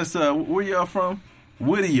that's where y'all from?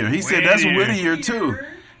 Whittier. He said that's Whittier too.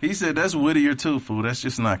 He said that's Whittier too, fool. That's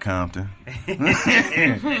just not Compton.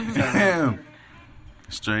 Damn.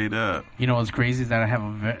 Straight up. You know what's crazy is that I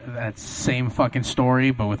have that same fucking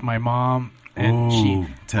story, but with my mom. And Ooh,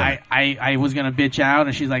 I was gonna bitch out,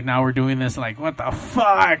 and she's like, "Now we're doing this." Like, what the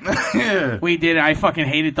fuck? Yeah. We did it. I fucking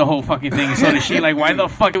hated the whole fucking thing. So did she. Like, why the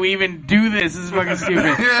fuck do we even do this? This is fucking stupid.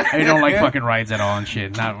 I don't like fucking rides at all and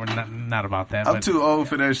shit. Not about that. I'm too old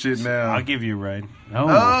for that shit now. I'll give you a ride.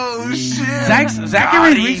 Oh shit! Zach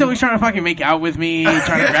is always trying to fucking make out with me,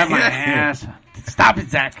 trying to grab my ass. Stop it,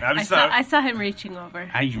 Zach. I saw him reaching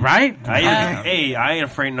over. Right? Hey, I ain't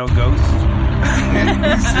afraid no ghosts.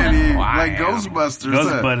 Like Ghostbusters.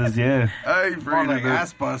 Ghostbusters, yeah. I ain't More afraid like of that.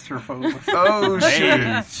 Assbuster, folks. Oh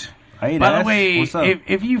shit! By the way,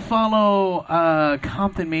 if you follow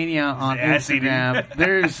Compton Mania on Instagram,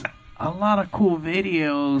 there's a lot of cool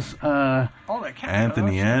videos.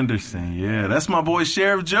 Anthony Anderson, yeah, that's my boy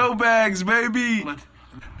Sheriff Joe Bags, baby.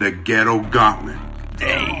 The Ghetto Gauntlet.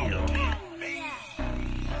 Damn.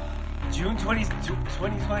 June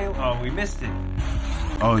 2020. Oh, we missed it.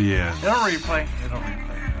 Oh yeah. It'll replay.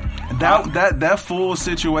 That full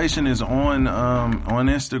situation is on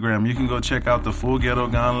Instagram. You can go check out the full Ghetto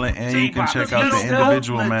Gauntlet, and you can check out the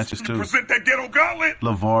individual matches too. Present that Ghetto Gauntlet.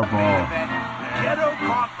 LeVar Ball. Ghetto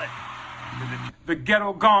Gauntlet. The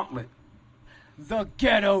Ghetto Gauntlet. The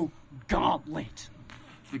Ghetto Gauntlet.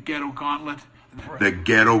 The Ghetto Gauntlet. The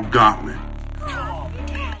Ghetto Gauntlet.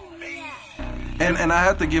 And I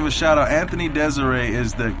have to give a shout out. Anthony Desiree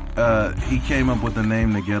is he came up with the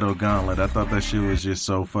name The Ghetto Gauntlet. I thought that shit was just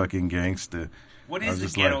so fucking gangster. What is the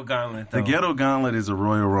Ghetto Gauntlet, though? The Ghetto Gauntlet is a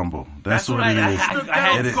Royal Rumble. That's what it is. I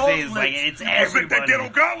had to say it's everybody. That Ghetto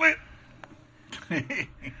Gauntlet.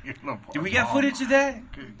 Do we got footage of that?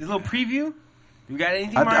 The little preview? We got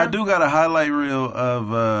anything? I do got a highlight reel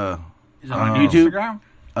of Is it on YouTube? Instagram?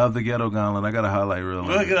 Of the Ghetto Gauntlet. I got a highlight reel.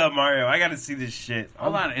 Look it up, Mario. I got to see this shit.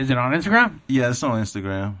 Hold on. Is it on Instagram? Yeah, it's on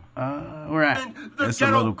Instagram. Where at? It's a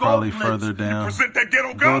little probably further down. Present that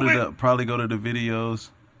Ghetto Go to Gauntlet. probably go to the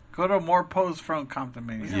videos. Go to more posts from Compton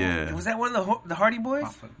Mania. Yeah. Was that one of the Hardy Boys?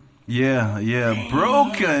 Yeah.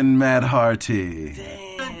 Broken Matt Hardy.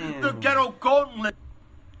 The Ghetto Gauntlet.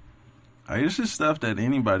 It's just stuff that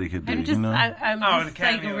anybody could do, I'm just, you know? I'm Oh, just the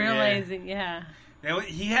like cameo, realizing, yeah.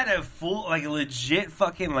 He had a full, like a legit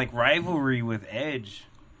fucking like rivalry with Edge.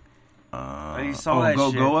 You saw that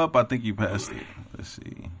shit. Go up. I think you passed it. Let's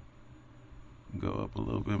see. Go up a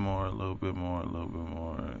little bit more.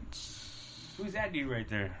 Who's that dude right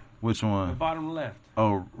there? Which The one? bottom left.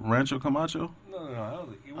 Oh, Rancho Camacho? No.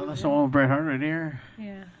 Oh, that's the one with Bret Hart right here.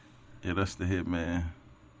 Yeah. Yeah, that's the Hitman.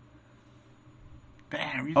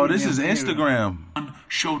 Damn. Oh, this is Instagram.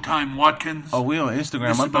 Showtime Watkins. Oh, we on Instagram.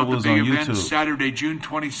 This I is thought about it was the on big event, YouTube. Saturday, June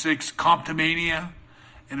 26th, Comptomania,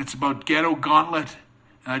 and it's about Ghetto Gauntlet.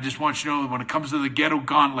 And I just want you to know that when it comes to the Ghetto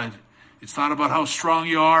Gauntlet, it's not about how strong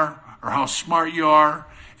you are or how smart you are.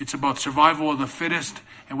 It's about survival of the fittest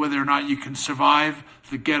and whether or not you can survive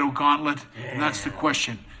the Ghetto Gauntlet. Yeah. And that's the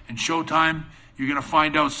question. In Showtime, you're going to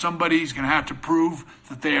find out somebody's going to have to prove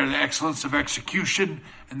that they are the excellence of execution,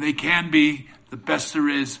 and they can be the best there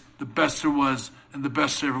is, the best there was, and the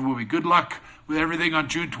best there ever will be. Good luck with everything on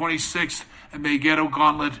June 26th, and may Ghetto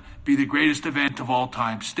Gauntlet be the greatest event of all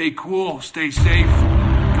time. Stay cool, stay safe.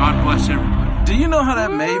 God bless everybody. Do you know how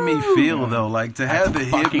that made me feel, though? Like, to have the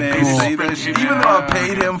Hitman cool. say that shit, even though I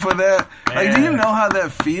paid him for that. Like, do you know how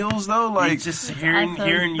that feels, though? Like, just hearing That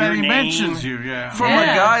your he name. mentions you, yeah. from a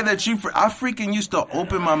guy that I freaking used to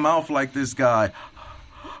open my mouth like this guy.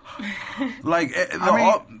 Like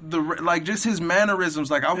like just his mannerisms.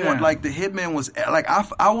 Like I want like the Hitman was like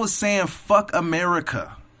I was saying fuck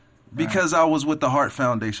America. Because I was with the Heart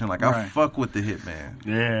Foundation, like I fuck with the Hitman.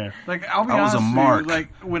 Yeah, like I'll be I was honest a mark. with you, like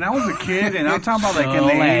when I was a kid, and I'm talking about like in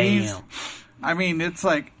the '80s. I mean, it's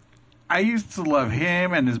like I used to love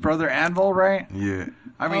him and his brother Anvil, right? Yeah.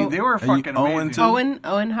 I mean, they were fucking amazing.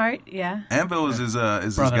 Owen Hart, yeah. Anvil was his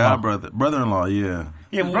brother-in-law, yeah.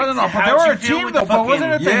 Yeah, brother-in-law, but they were a team though. But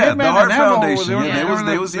wasn't it the Hitman the Heart and Anvil? Foundation? Yeah,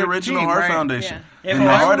 they was the original team, Heart right? Foundation. Yeah. And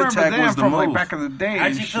the Heart Attack was the from, move. Like, back in the day.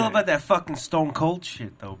 How'd you feel about that fucking Stone Cold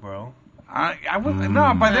shit, though, bro? I was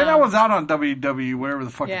no, but then I was out on WWE, whatever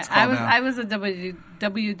the fuck it's called now. I was a WWE.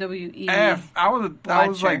 I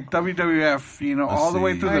was like WWF, you know, all the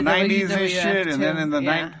way through the '90s and shit, and then in the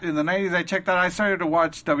 '90s I checked out. I started to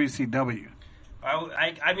watch WCW.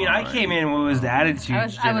 I mean, I came in when it was the Attitude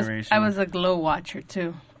Generation. I was a Glow watcher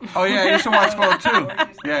too. Oh yeah, I used to watch Glow too.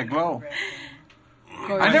 Yeah, Glow.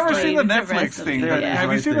 I never seen the Netflix thing.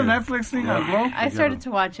 Have you seen the Netflix thing on Glow? I started to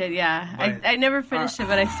watch it. Yeah, I never finished it,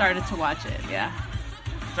 but I started to watch it. Yeah.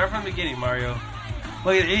 Start from the beginning, Mario.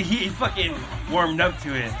 Look, he fucking warmed up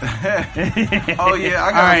to it. Oh yeah,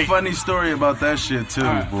 I got a funny story about that shit too.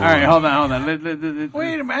 All right, hold on. Wait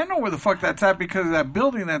a minute, I know where the fuck that's at because of that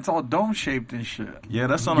building that's all dome shaped and shit. Yeah,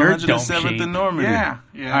 that's on 107th and Normandy. Yeah.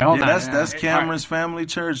 All right, that's Cameron's family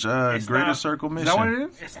church, Greater Circle Mission. Is that what it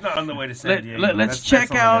is? It's not on the way to San Diego. Let's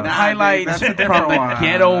check out highlights from the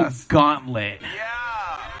Ghetto Gauntlet.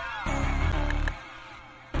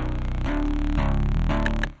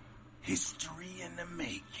 History in the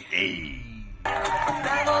making. Hey.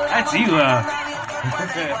 That's you,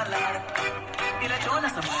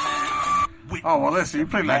 Oh, well, listen, you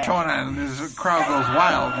play La Chona and this crowd goes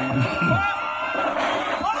wild, man.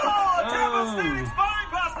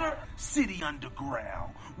 City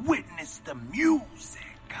Underground. Witness the music.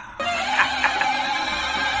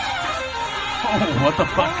 Oh, what the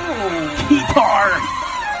fuck? Guitar.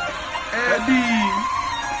 Eddie.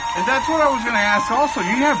 And that's what I was going to ask also.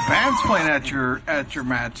 You have bands playing at your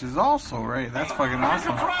matches also, right? That's fucking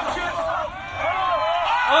awesome.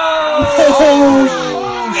 Oh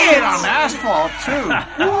shit, on asphalt too.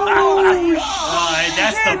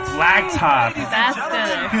 That's the blacktop.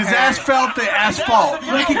 His ass felt the asphalt.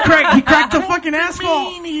 Look, he cracked the fucking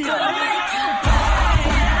asphalt.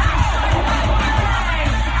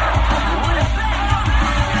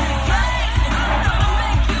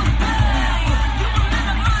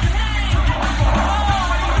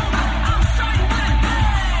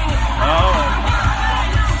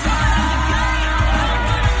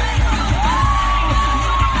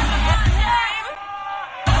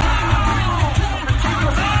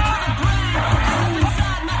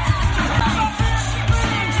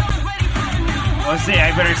 Let's say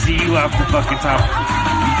I better see you off the fucking top.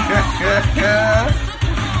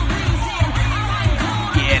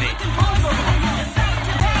 Get it.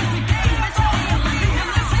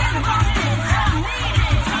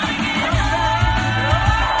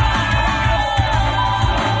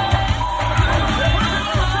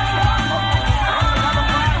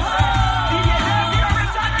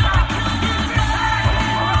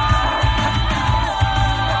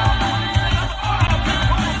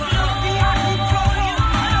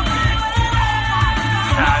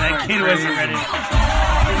 Kid wasn't ready.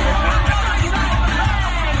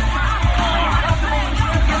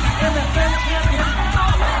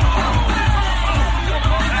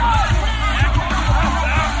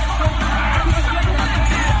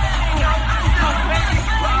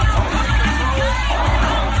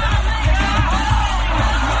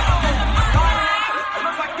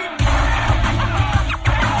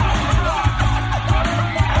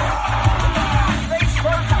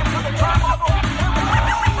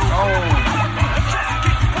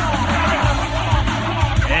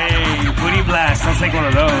 Sounds like one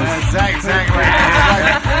of those. Exactly.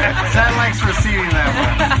 Zach likes receiving that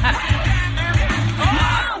one.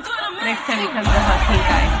 Next time he comes to hot pink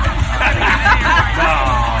eye. No.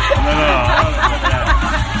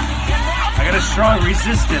 I got a strong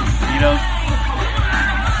resistance, you know.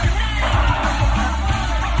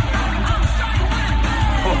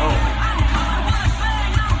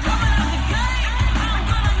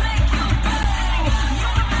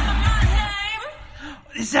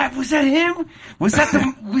 Was that him? Was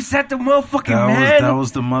that the motherfucking man? That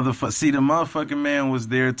was the motherfucker. See, the motherfucking man was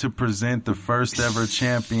there to present the first ever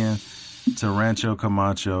champion to Rancho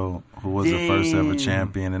Camacho, who was the first ever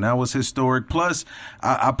champion, and that was historic. Plus,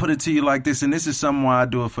 I put it to you like this, and this is something why I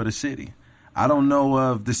do it for the city. I don't know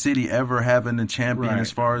of the city ever having a champion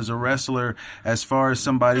as far as a wrestler, as far as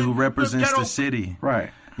somebody who represents the city.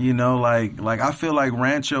 Right. You know, like I feel like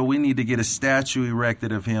Rancho, we need to get a statue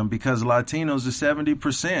erected of him because Latinos are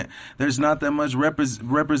 70%. There's not that much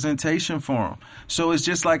representation for them. So it's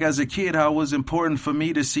just like as a kid, how it was important for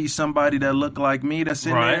me to see somebody that looked like me that's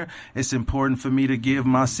in there. It's important for me to give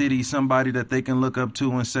my city somebody that they can look up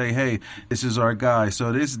to and say, hey, this is our guy.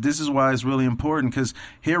 So this is why it's really important, because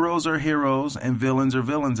heroes are heroes and villains are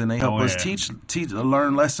villains, and they help us teach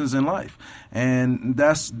learn lessons in life. And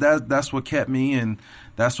that's what kept me, and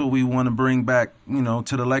that's what we want to bring back, you know,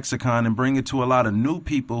 to the lexicon and bring it to a lot of new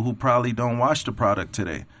people who probably don't watch the product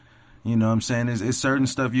today. You know what I'm saying? It's certain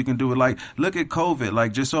stuff you can do. Like, look at COVID.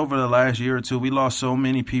 Like, just over the last year or two, we lost so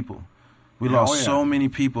many people. We lost so many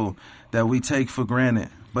people that we take for granted.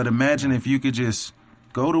 But imagine if you could just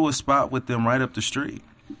go to a spot with them right up the street.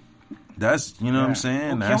 That's, you know what I'm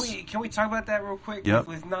saying? Well, can we talk about that real quick? Yep.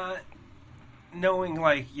 With not knowing,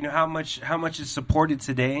 like, you know, how much is supported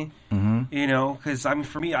today. You know, because I mean,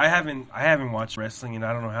 for me, I haven't watched wrestling in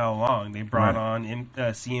I don't know how long. They brought on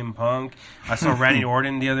CM Punk. I saw Randy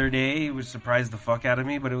Orton the other day, which surprised the fuck out of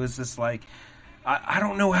me. But it was just like, I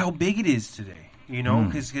don't know how big it is today. You know,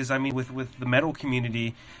 because I mean, with the metal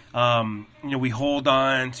community, you know, we hold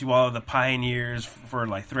on to all of the pioneers for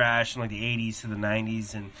like thrash in like the 80s to the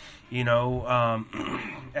 90s, and you know,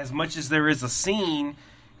 as much as there is a scene,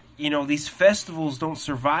 you know, these festivals don't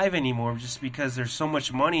survive anymore just because there's so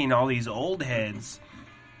much money in all these old heads,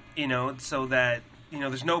 you know, so that, you know,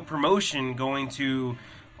 there's no promotion going to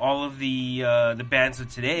all of the bands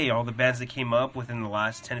of today, all the bands that came up within the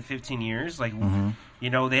last 10 to 15 years. Like, you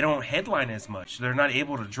know, they don't headline as much. They're not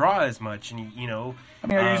able to draw as much. And, you know. I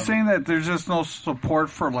mean, are you saying that there's just no support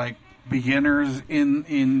for, like, beginners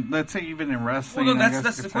in let's say even in wrestling? Well, no,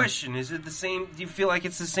 that's the question. Is it the same? Do you feel like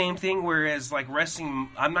it's the same thing? Whereas like wrestling,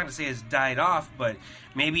 I'm not gonna say has died off, but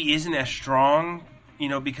maybe isn't as strong, you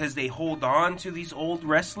know, because they hold on to these old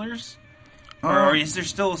wrestlers, or is there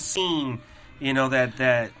still a scene, you know,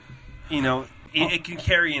 that you know it can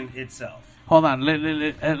carry in itself? Hold on,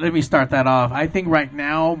 let me start that off. I think right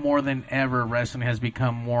now, more than ever, wrestling has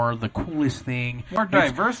become more the coolest thing. More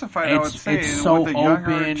diversified, I would say. It's so with the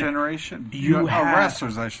open. Younger generation. You have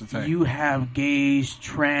wrestlers, I should say. You have gays,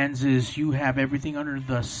 transes, you have everything under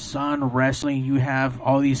the sun wrestling. You have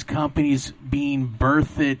all these companies being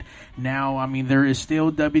birthed now. I mean, there is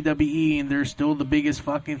still WWE, and there's still the biggest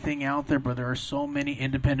fucking thing out there, but there are so many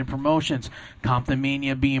independent promotions. Compton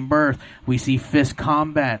Mania being birthed. We see Fist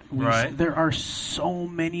Combat. There are so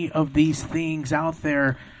many of these things out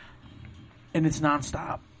there, and it's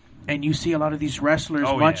nonstop. And you see a lot of these wrestlers,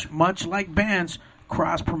 much like bands,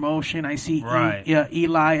 cross promotion. I see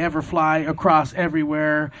Eli Everfly across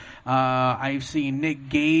everywhere. I've seen Nick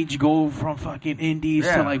Gage go from fucking indies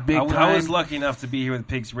to like big time. I was lucky enough to be here with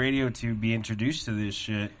Pigs Radio to be introduced to this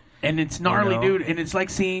shit. And it's gnarly, dude. And it's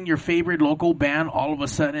like seeing your favorite local band all of a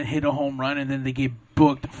sudden hit a home run, and then they get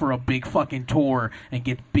booked for a big fucking tour and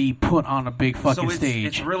be put on a big fucking stage.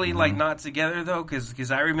 It's really like not together though,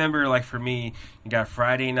 because I remember like for me, you got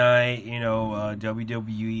Friday night, you know,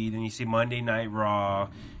 WWE, then you see Monday Night Raw.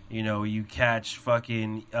 You know, you catch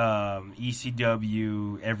fucking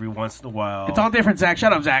ECW every once in a while. It's all different, Zach.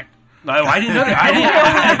 Shut up, Zach. No, I didn't know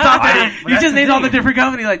that. You just named all the different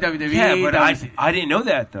companies like WWE. Yeah, but I didn't know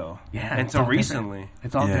that though. Yeah, until recently. Different.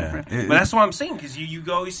 It's all different. But that's what I'm saying, because you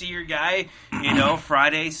go, you see your guy, you know,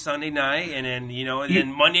 Friday, Sunday night, and then you know, and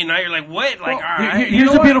then Monday night you're like, what? Like, all right.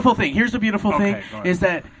 Here's the beautiful thing. Here's the beautiful thing is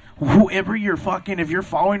that whoever you're fucking, if you're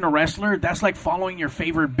following a wrestler, that's like following your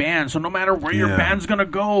favorite band. So no matter where your band's gonna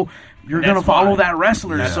go, you're gonna follow that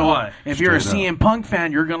wrestler. So if you're a CM Punk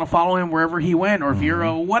fan, you're gonna follow him wherever he went. Or if you're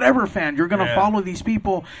a whatever fan, you're gonna follow these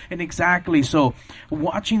people. And exactly, so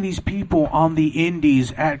watching these people on the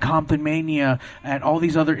indies, at Compton Mania, at all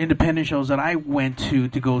these other independent shows that I went to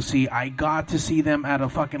go see, I got to see them at a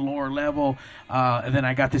fucking lower level. And then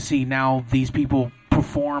I got to see now these people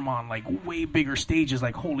perform on like way bigger stages.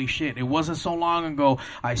 Like, holy shit, it wasn't so long ago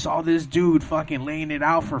I saw this dude fucking laying it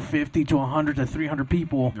out for 50 to 100 to 300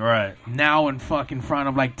 people now in fucking front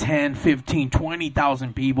of like 10, 15,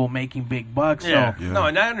 20,000 people making big bucks. So no,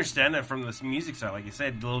 and I understand that from the music side, like you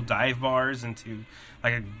said, little dive bars into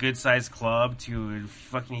like a good sized club to a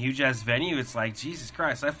fucking huge ass venue. It's like, Jesus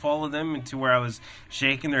Christ, I followed them into where I was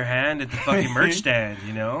shaking their hand at the fucking merch stand,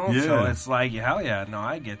 you know? So it's like, hell yeah, no,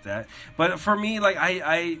 I get that. But for me, like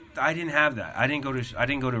I didn't have that. I didn't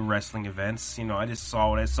go to wrestling events. You know, I just saw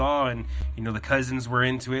what I saw, and you know, the cousins were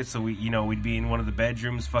into it, so we'd be in one of the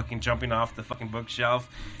bedrooms fucking jumping off the fucking bookshelf.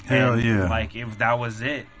 Hell and, yeah. Like, if that was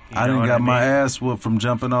it. I done got my ass whooped from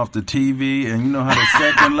jumping off the TV, and you know how the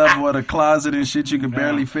second level of the closet and shit, you can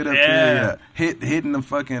barely fit up there. Yeah. Hitting the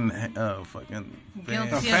fucking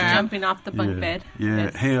Guilty of jumping off the bunk bed.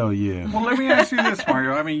 Yeah, hell yeah. Well, let me ask you this,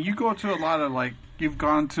 Mario. I mean, you go to a lot of, like, you've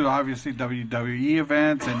gone to, obviously, WWE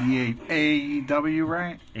events and AEW,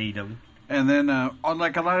 right? AEW. And then,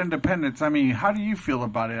 like, a lot of independents. I mean, how do you feel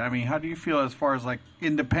about it? I mean, how do you feel as far as, like,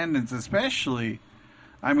 independents especially?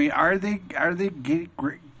 I mean, are they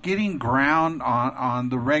getting ground on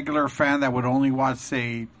the regular fan that would only watch,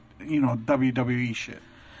 say, WWE shit?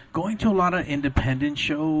 Going to a lot of independent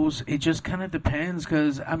shows, it just kind of depends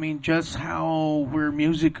because, I mean, just how we're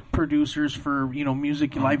music producers for,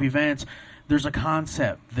 music live events, there's a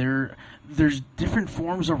concept. There's different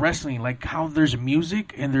forms of wrestling, like how there's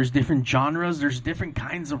music and there's different genres, there's different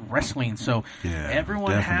kinds of wrestling. So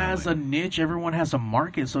everyone has a niche, everyone has a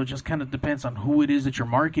market. So it just kind of depends on who it is that you're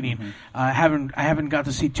marketing. Mm-hmm. I haven't got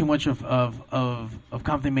to see too much of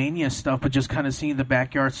Compton Mania stuff, but just kind of seeing the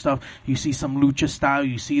backyard stuff. You see some lucha style,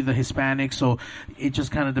 you see the Hispanic. So it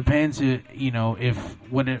just kind of depends, if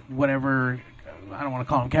whatever. I don't want to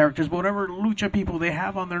call them characters, but whatever lucha people they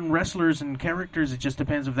have on their wrestlers and characters, it just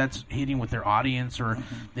depends if that's hitting with their audience or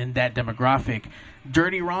in that demographic.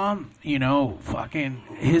 Dirty Rom, fucking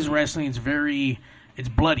his wrestling's it's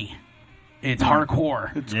bloody. It's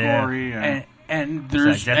hardcore. It's gory. Yeah. And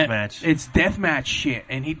there's deathmatch. It's deathmatch shit,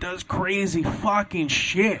 and he does crazy fucking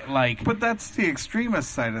shit. Like, but that's the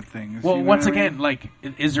extremist side of things. Well, once again, like,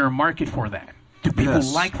 is there a market for that? Do people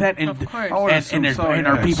like that? And of course. And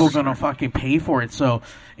are people going to fucking pay for it? So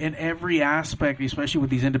in every aspect, especially with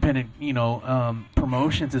these independent,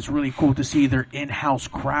 promotions, it's really cool to see their in-house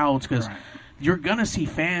crowds because you're going to see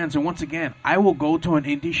fans. And once again, I will go to an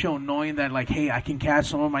indie show knowing that, like, hey, I can catch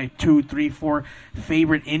some of my 2, 3, 4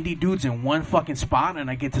 favorite indie dudes in one fucking spot and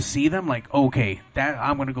I get to see them. Like, okay,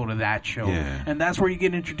 I'm going to go to that show. Yeah. And that's where you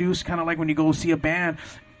get introduced, kind of like when you go see a band,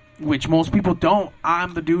 which most people don't.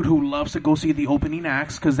 I'm the dude who loves to go see the opening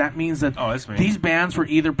acts because that means that these bands were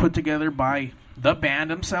either put together by the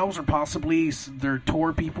band themselves or possibly their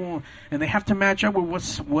tour people, and they have to match up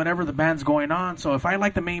with whatever the band's going on. So if I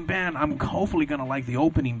like the main band, I'm hopefully going to like the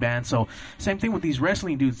opening band. So same thing with these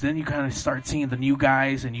wrestling dudes. Then you kind of start seeing the new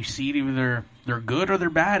guys, and you see either they're good or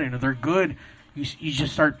they're bad, and if they're good, you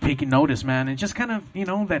just start taking notice, man. And just kind of,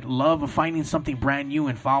 that love of finding something brand new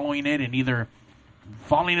and following it and either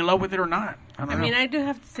falling in love with it or not. I mean, I do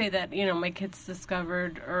have to say that, my kids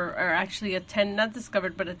discovered or actually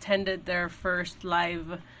attended their first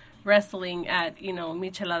live wrestling at,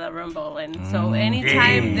 Michelada Rumble. And so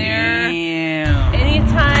anytime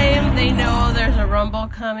they know there's a Rumble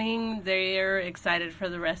coming, they're excited for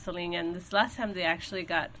the wrestling. And this last time they actually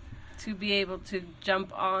got to be able to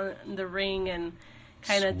jump on the ring and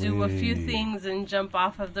kind of do a few things and jump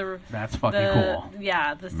off of that's fucking cool.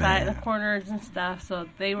 Yeah, the side, the corners and stuff. So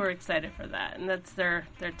they were excited for that, and that's their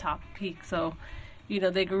top peak. So,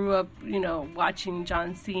 they grew up, watching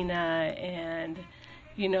John Cena and,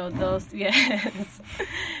 those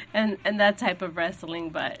and that type of wrestling.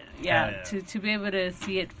 But to be able to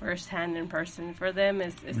see it firsthand in person for them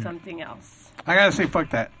is something else. I gotta say, fuck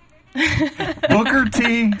that. Booker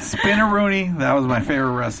T, Spinneroonie, that was my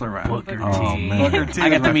favorite wrestler. Right? Booker T. Oh, man. Booker T. I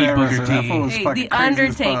got to meet Booker T. Hey, The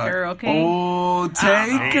Undertaker, okay? Oh,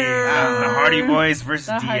 Taker. The Hardy Boys versus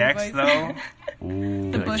The Hardy DX, Boys. though.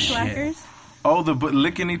 The Bushwhackers. Oh,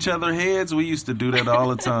 licking each other heads? We used to do that all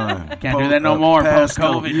the time. Can't do that no more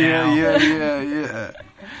post-COVID now. Yeah.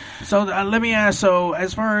 So let me ask,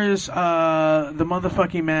 as far as the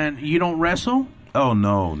motherfucking man, you don't wrestle? Oh,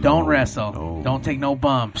 no. Don't wrestle. No. Don't take no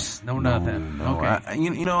bumps. No nothing. No. Okay.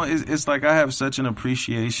 It's like I have such an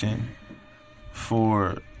appreciation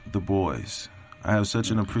for the boys. I have such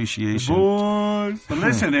an appreciation. Boys. But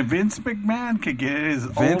listen, if Vince McMahon could get his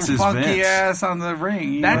old funky ass on the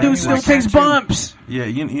ring, that dude still takes bumps. Yeah,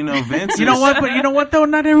 Vince. You know what? But you know what though?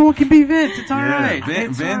 Not everyone can be Vince. It's all right.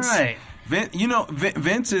 Vince, all right.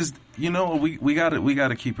 Vince is. We got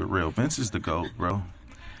to keep it real. Vince is the GOAT, bro.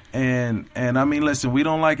 And I mean, listen, we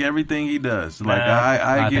don't like everything he does. Like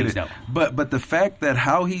I get it, but the fact that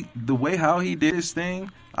the way he did his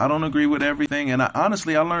thing, I don't agree with everything. And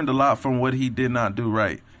honestly, I learned a lot from what he did not do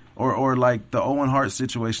right, or like the Owen Hart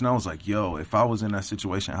situation. I was like, yo, if I was in that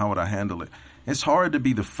situation, how would I handle it? It's hard to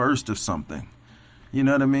be the first of something. You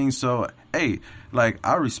know what I mean? So hey, like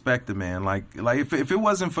I respect the man. Like if it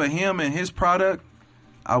wasn't for him and his product,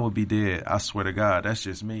 I would be dead. I swear to God, that's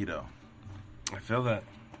just me though. I feel that.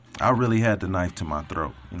 I really had the knife to my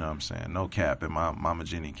throat, you know what I'm saying? No cap. And my Mama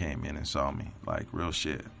Jenny came in and saw me, like, real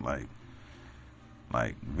shit. Like,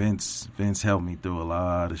 Like Vince helped me through a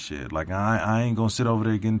lot of shit. Like I ain't gonna sit over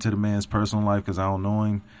there getting into the man's personal life because I don't know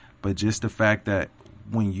him. But just the fact that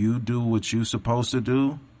when you do what you supposed to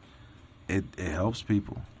do, it helps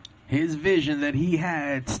people. His vision that he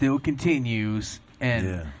had still continues,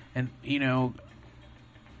 and you know,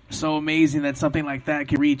 so amazing that something like that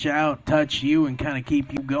can reach out, touch you, and kind of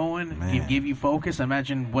keep you going, and give you focus.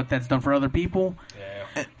 Imagine what that's done for other people.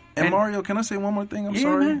 Yeah. And Mario, can I say one more thing? I'm yeah,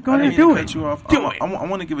 sorry. Man, go ahead, do it. Cut you off. Do it. I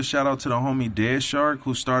want to give a shout out to the homie Dead Shark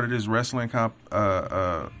who started his wrestling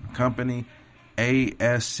company,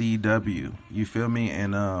 ASCW. You feel me?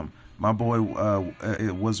 And my boy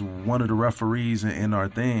it was one of the referees in our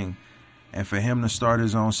thing, and for him to start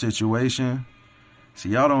his own situation. See,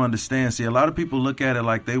 y'all don't understand. See, a lot of people look at it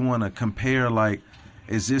like they want to compare. Like,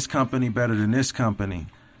 is this company better than this company?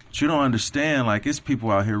 But you don't understand, like, it's people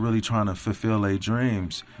out here really trying to fulfill their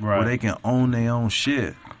dreams where they can own their own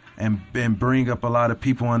shit and bring up a lot of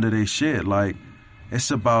people under their shit. Like, it's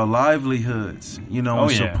about livelihoods, you know,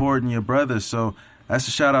 and supporting your brothers. So that's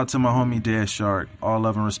a shout out to my homie Dead Shark, all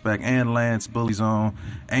love and respect, and Lance, Bully Zone,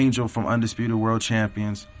 Angel from Undisputed World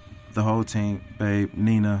Champions, the whole team, Babe,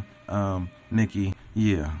 Nina, Nikki.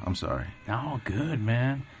 Yeah, I'm sorry. Oh, good,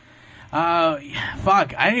 man.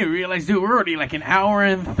 Fuck, I didn't realize, dude, we're already like an hour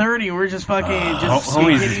and 30. We're just fucking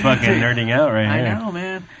Homie's just fucking nerding out right here. I know,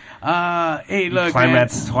 man. Hey, look,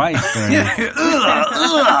 climax twice.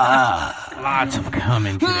 Lots of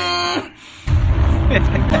coming today. He's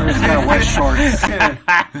got white shorts.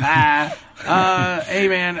 Hey,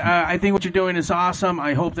 man, I think what you're doing is awesome.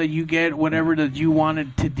 I hope that you get whatever that you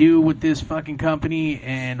wanted to do with this fucking company,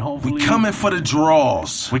 and hopefully we coming for the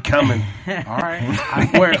draws. We coming. All right.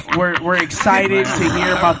 We're excited to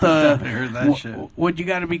hear about the what you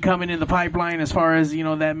got to be coming in the pipeline as far as, you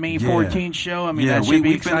know, that May 14th show. I mean, that should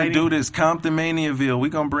be exciting. We finna do this Compton Maniaville. We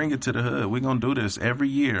gonna bring it to the hood. We gonna do this every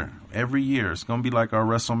year. Every year, it's gonna be like our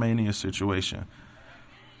WrestleMania situation.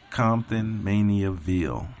 Compton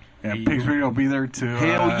Maniaville. Yeah, Pigs Radio will be there too.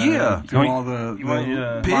 Hell yeah! Do all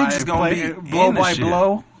the Pigs is gonna be blow by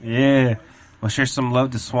blow. Yeah, we'll share some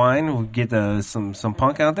love to Swine. We'll get some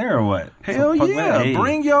punk out there or what? Hell yeah! Hey.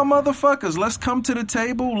 Bring y'all motherfuckers. Let's come to the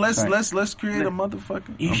table. Let's create a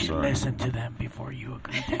motherfucker. You should listen to them before you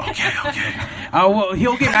agree. Okay. Well,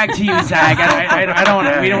 he'll get back to you, Zach. I don't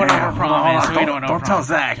want. We don't want to overpromise. Don't tell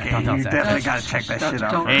Zach. You definitely gotta check that shit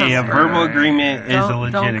out. Hey, a verbal agreement is a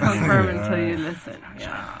legit agreement. Don't confirm agreement. until you listen.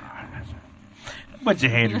 Yeah. Bunch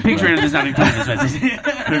of haters. Pigs Radio does not include this message. Pigs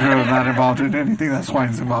Radio is not involved in anything that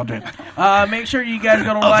Swine's involved in. Make sure you guys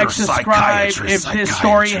go to like, subscribe. If this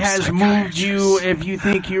story has moved you, if you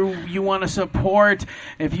think you want to support,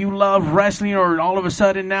 if you love wrestling, or all of a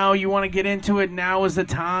sudden now you want to get into it, now is the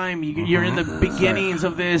time. You're in the beginnings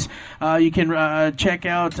of this. You can check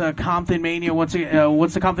out Compton Mania. What's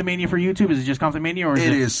the Compton Mania for YouTube? Is it just Compton Mania, or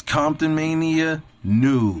it is Compton Mania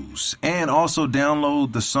News? And also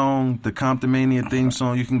download the song, the Compton Mania theme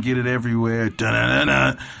song. You can get it everywhere.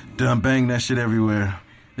 Dun bang that shit everywhere.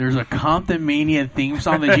 There's a Compton Mania theme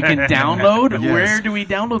song that you can download. Yes. Where do we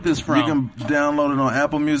download this from? You can download it on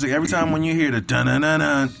Apple Music. Every time when you hear the dun.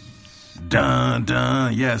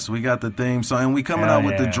 Yes, we got the theme song, and we coming out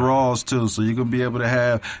with the draws too, so you're gonna be able to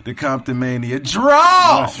have the Compton Mania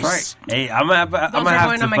draws. That's right. Hey, I'm gonna have going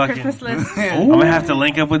to on my fucking. Christmas list. I'm gonna have to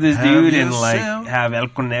link up with this dude and like yourself. have El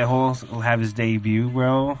Conejo have his debut,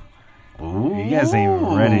 bro. Ooh, you guys ain't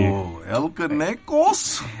even ready. El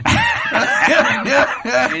Conejos.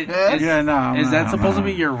 Is that supposed to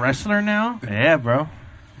be your wrestler now? Yeah, bro.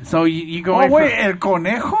 So you going? Oh wait, El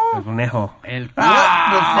Conejo. El Conejo.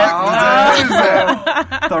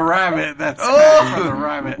 The rabbit. That's the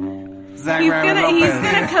rabbit. Zach He's Rabbit gonna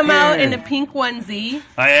Lopez. come out in a pink onesie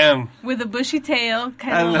I am. with a bushy tail,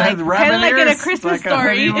 kind of And like rabbit in a ears, Christmas like a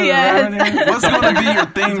story. hoodie with Yes. rabbit ears. What's gonna be your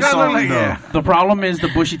theme song though? The problem is the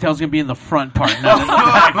bushy tail's gonna be in the front part. Not in the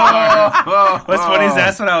What's funny is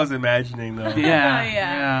that's what I was imagining though.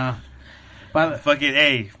 yeah. But Fucking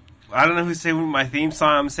hey, I don't know who say my theme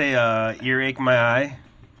song. Say earache my eye.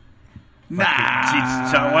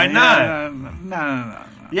 Nah. Why not? No.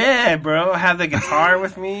 Yeah, bro. Have the guitar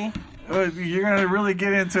with me. You're gonna really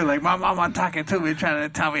get into it. Like my mama talking to me, trying to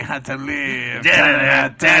tell me how to live.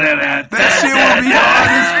 That shit will be hard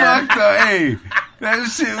as fuck though. Hey, that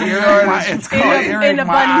shit will be hard as It's called In a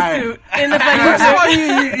bunny suit. In a bunny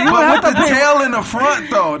suit. But with the tail in the front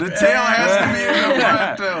though. The tail has to be in the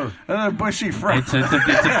front though. Another bushy front. it's a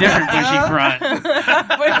different bushy front.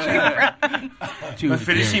 The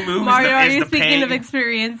finishing move Mario, are is you the speaking peg. of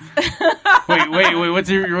experience? Wait. What's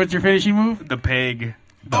your finishing move? The peg.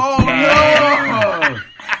 Oh no!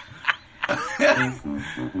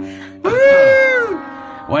 Woo!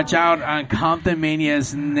 Watch out on Compton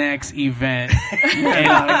Mania's next event.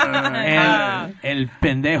 El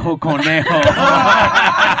Pendejo Conejo.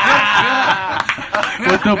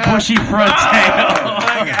 With the bushy front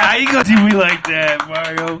tail. How you gonna do me like that,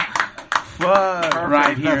 Mario? Fuck.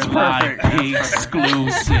 Right here, That's live, perfect.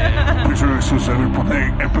 exclusive.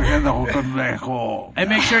 And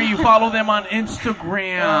make sure you follow them on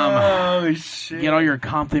Instagram. Oh shit! Get all your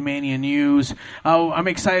Compton Mania news. I'm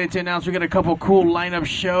excited to announce we got a couple cool lineup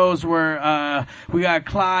shows where we got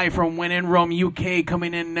Clive from When in Rome, UK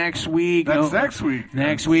coming in next week. That's next week.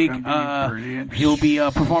 Next That's week, gonna be pretty he'll be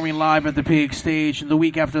performing live at the Pig Stage. The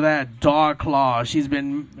week after that, Dog Claw. She's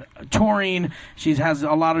been touring. She has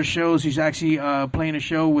a lot of shows. She's actually playing a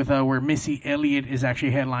show with where Missy Elliott is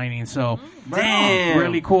actually headlining. So Damn.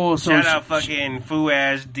 really cool. So Shout out fucking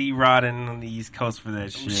Foo-Ash, D-Rotten on the East Coast for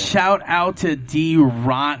that shit. shout out to D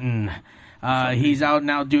Rotten. He's out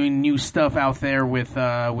now doing new stuff out there with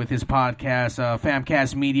his podcast.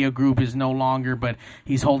 Famcast Media Group is no longer, but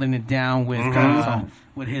he's holding it down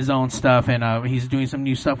with his own stuff, and he's doing some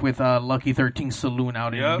new stuff with Lucky 13 Saloon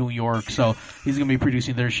out in New York. So he's going to be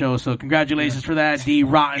producing their show. So congratulations for that, D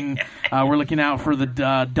Rotten. We're looking out for the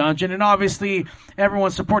dungeon, and obviously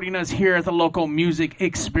everyone's supporting us here at the local music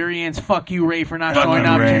experience. Fuck you, Ray, for not showing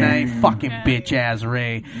up tonight. Fucking bitch ass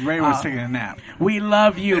Ray. Ray was taking a nap. We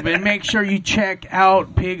love you, but make sure you check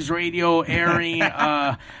out Pigs Radio airing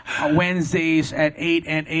Wednesdays at 8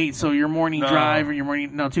 and 8. So your morning drive or your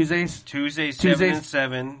morning Tuesdays? Tuesdays 7 and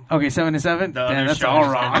 7. Okay, 7 and 7? The other Damn, that's show all is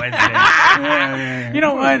on wrong. Wednesday. You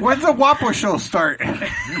know what? When's the Wapo show start?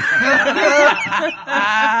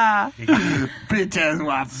 Bitch ass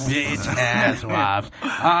Wapo. Bitch ass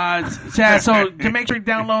wops. Chad, so to make sure you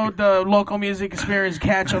download the local music experience,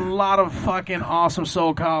 catch a lot of fucking awesome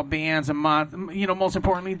SoCal bands, and most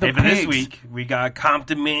importantly, the Hey, but this Pigs. week, we got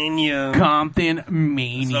Compton Mania. Compton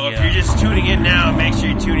Mania. So if you're just tuning in now, make sure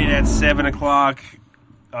you tune in at 7 o'clock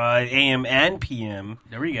a.m. and p.m.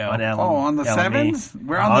 There we go. On the LME. 7s?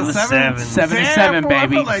 We're on the 7s? 7 and Damn, 7, bro, I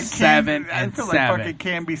baby. feel like 7 I and feel 7. like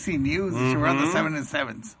fucking KNBC News. We're on the 7 and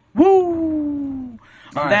 7s. Woo!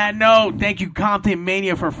 On that note, thank you, Compton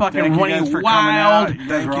Mania, for fucking Thank you running guys for wild. coming out.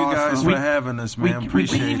 Thank you guys awesome. for having us, man. We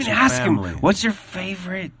Appreciate didn't even your ask family. him, what's your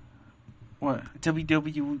favorite What?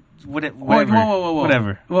 WW whatever? Whoa.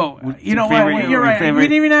 Whatever. Whoa, What's you know your what? favorite- You're your right. favorite- We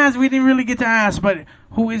didn't even ask. We didn't really get to ask, but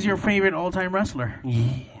who is your favorite all-time wrestler? Yeah.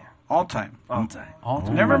 All time. All time.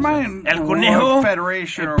 All-time Never wrestler. mind. El Conejo? World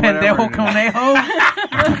Federation or Pendejo whatever. Conejo?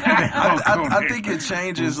 I think it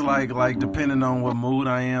changes like depending on what mood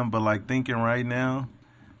I am, but like thinking right now,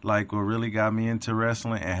 like what really got me into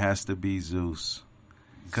wrestling, it has to be Zeus.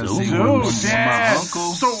 Because Zeus, my yes.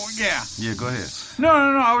 uncle. So, yeah. Yeah, go ahead. No.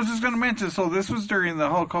 I was just going to mention. So, this was during the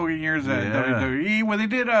Hulk Hogan years at Yeah. WWE when they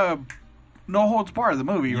did No Holds Barred, the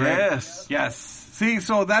movie, right? Yes. Yes. See,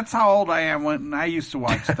 so that's how old I am when I used to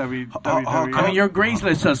watch WWE. I mean, your grace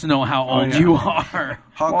lets us know how old you are.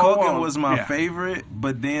 Hulk Whoa, Hogan whoa. was my Yeah. favorite,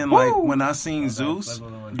 but then like when I seen Zeus,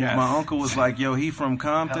 Yes. my uncle was like, "Yo, he from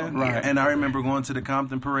Compton," Right. and I remember going to the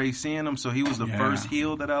Compton parade, seeing him. So he was the Yeah. first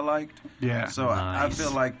heel that I liked. Yeah. So I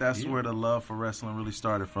feel like that's where the love for wrestling really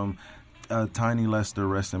started from. Tiny Lester,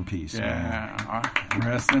 rest in peace. Man. Yeah.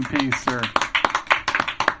 Rest in peace, sir.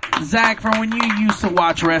 Zach, from when you used to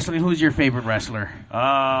watch wrestling, who's your favorite wrestler?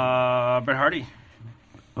 Bret Hardy.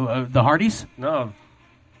 The Hardys? No.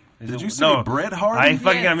 Did you say Bret Hardy? I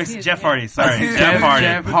fucking got mixed Jeff Hardy. Sorry, Jeff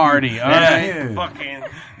Hardy. All right. Yeah,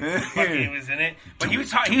 fucking was in it. But he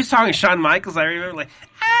was talking Shawn Michaels. I remember like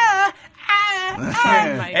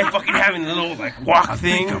and fucking having the little like walk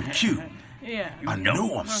thing. I'm cute. Yeah. I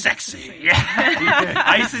know I'm sexy. Yeah,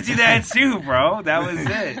 I used to do that too, bro. That was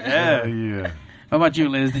it. Yeah. How about you,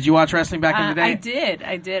 Liz? Did you watch wrestling back in the day?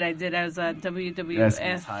 I did. I was a WWF.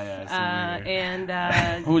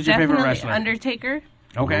 And who was your favorite definitely wrestler? Undertaker.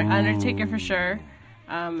 Okay. Undertaker for sure.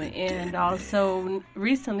 And also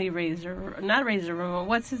recently not Razor Ramon.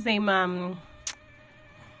 What's his name?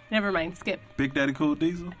 Never mind. Skip. Big Daddy Cool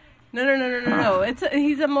Diesel. No.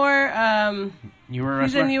 He's a more newer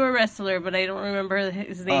he's wrestler. a newer wrestler, but I don't remember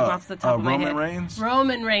his name off the top of my head. Roman Reigns.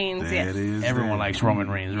 Roman Reigns. There Yes. it is. Everyone likes Roman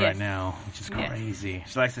Reigns right Yes. now, which is Yes. crazy.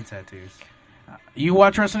 She likes the tattoos. You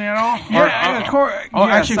watch wrestling at all? Yeah, of course. Oh,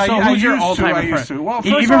 yes, actually, so I who's your used to, all-time I used friend? to. Well,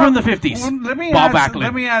 Even first from off, the 50s. well, let me Bob add, Backlund.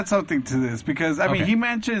 let me add something to this because I mean Okay. he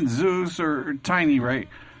mentioned Zeus or Tiny, right?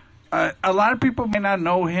 A lot of people may not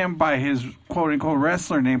know him by his quote unquote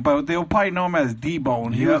wrestler name, but they'll probably know him as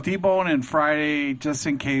D-Bone. He was D-Bone in Friday, just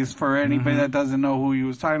in case for anybody that doesn't know who he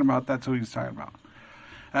was talking about. That's who he was talking about.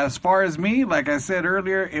 As far as me, like I said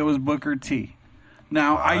earlier, it was Booker T.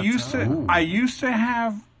 Now I used to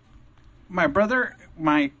have my brother,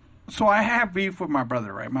 so I have beef with my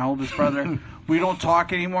brother, right? My oldest brother. We don't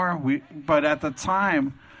talk anymore. But at the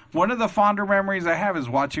time, one of the fonder memories I have is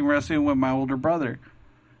watching wrestling with my older brother.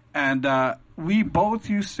 And we both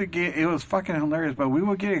used to it was fucking hilarious, but we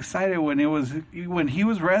would get excited when he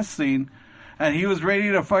was wrestling and he was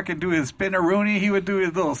ready to fucking do his spin-a-rooney. He would do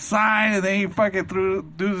his little sign, and then he fucking do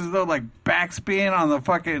his little like backspin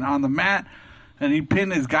on the mat, and he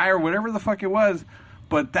pinned his guy or whatever the fuck it was.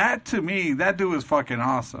 But that, to me, that dude was fucking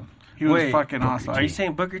awesome. He was fucking awesome. Are you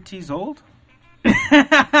saying Booker T's old?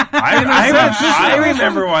 I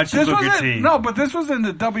remember watching Booker T. No, but this was in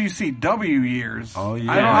the WCW years. Oh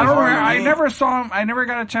yeah, I never saw him. I never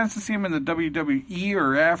got a chance to see him in the WWE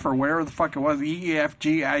or F or whatever the fuck it was. E F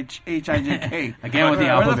G H I J K. Again with the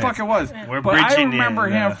alphabet. Whatever the fuck it was. But I remember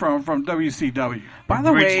him from WCW. By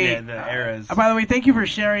the way, the eras. By the way, thank you for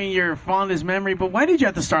sharing your fondest memory. But why did you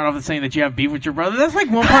have to start off with saying that you have beef with your brother? That's like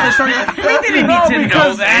one part of the story. We didn't need to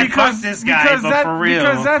know that. Fuck this guy, but for real.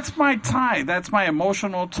 Because that's my tie. That's my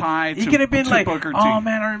emotional tie. You could have been like, Booker T. oh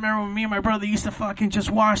man, I remember when me and my brother used to fucking just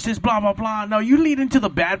watch this, blah blah blah. No, you lead into the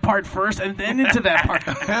bad part first, and then into that part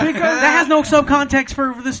because that has no subcontext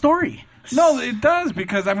for the story. No, it does,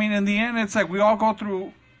 because I mean, in the end, it's like we all go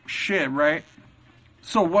through shit, right?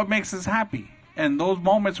 So what makes us happy? And those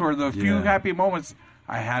moments were the few happy moments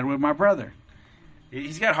I had with my brother.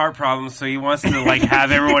 He's got heart problems, so he wants to like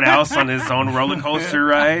have everyone else on his own roller coaster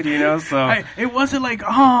ride, you know. So it wasn't like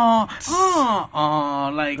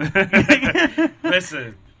like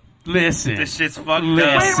listen. This shit's fucked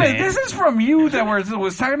up. Wait, this is from you that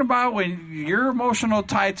was talking about when your emotional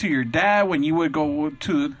tie to your dad when you would go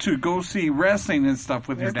to go see wrestling and stuff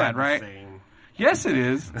with your dad, right? Yes, it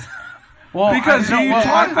is. Well, because you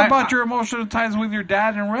talked about your emotional ties with your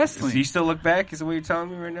dad and wrestling. Do you still look back? Is that what you're telling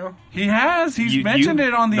me right now? He has. He's mentioned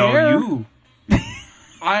it on the air. You.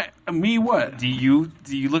 Me what? Do you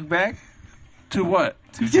look back? To what?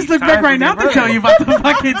 You just look back right now to tell you about the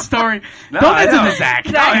fucking story. Don't listen to Zach.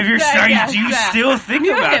 No, if you're starting, do you still think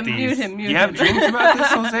about these? Mute you have dreams about this,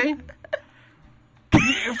 Jose?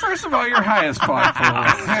 First of all, you're high as fuck, fool.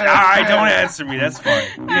 Alright, don't answer me. That's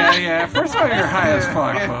fine. Yeah. First of all, you're high as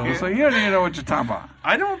fuck, fool. So you don't even know what you're talking about.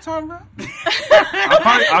 I know what I'm talking about.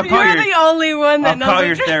 You're the only one that knows I'll call what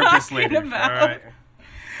your you're therapist talking later. about. All right.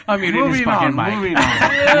 I'm muting his fucking mic. Moving on. All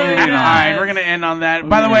right, we're going to end on that.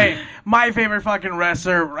 By the way, my favorite fucking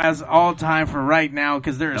wrestler as all time for right now,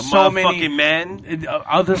 because there are so many. Man.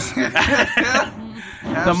 Others.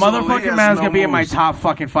 The motherfucking man's going to be in my top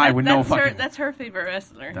fucking 5 with no fucking. That's her favorite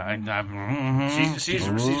wrestler. She's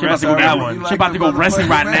wrestling with that one. She's about to go wrestling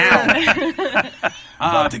right now.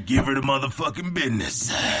 About to give her the motherfucking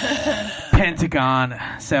business. Pentagon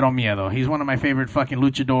Cero Miedo. He's one of my favorite fucking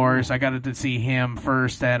luchadors. I got to see him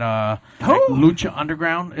first at Lucha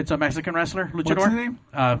Underground. It's a Mexican wrestler, luchador. What's his name?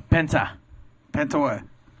 Penta. Penta what?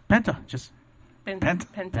 Penta. Just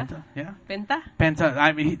Penta. Yeah. Penta.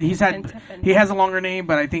 I mean, he has a longer name,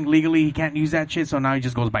 but I think legally he can't use that shit, so now he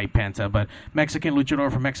just goes by Penta. But Mexican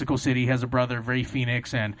luchador from Mexico City, has a brother, Ray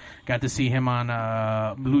Phoenix, and got to see him on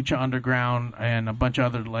Lucha Underground and a bunch of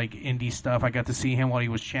other like indie stuff. I got to see him while he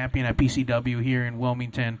was champion at PCW here in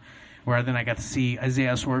Wilmington, where then I got to see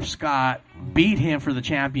Isaiah Swerve Scott beat him for the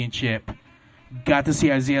championship. Got to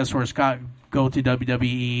see Isaiah Swerve Scott go to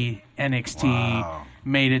WWE, NXT. Wow.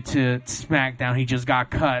 Made it to SmackDown. He just got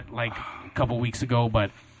cut like a couple weeks ago, but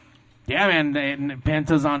yeah, man,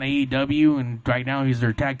 Penta's on AEW, and right now he's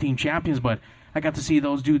their tag team champions. But I got to see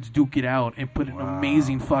those dudes duke it out and put an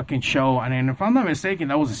amazing fucking show. And if I'm not mistaken,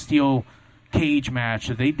 that was a steel cage match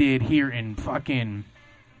that they did here in fucking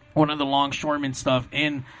one of the longshoremen stuff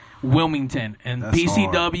in Wilmington. And that's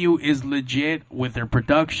PCW hard. Is legit with their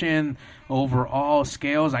production, overall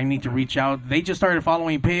scales. I need to reach out. They just started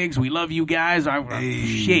following Pigs. We love you guys.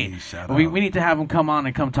 Shit. We need to have them come on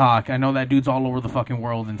and come talk. I know that dude's all over the fucking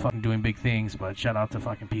world and fucking doing big things, but shout out to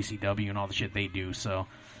fucking PCW and all the shit they do. So,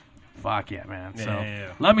 fuck yeah, man.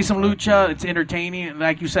 Love me some lucha. It's entertaining.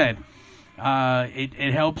 Like you said,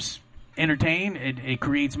 it helps entertain. It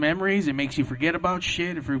creates memories. It makes you forget about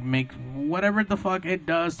shit. If you make whatever the fuck it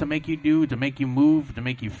does to make you do, to make you move, to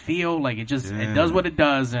make you feel like it does what it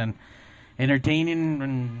does. And entertaining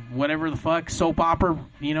and whatever the fuck, soap opera,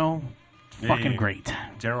 you know, fucking great.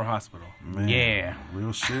 General Hospital. Man, yeah.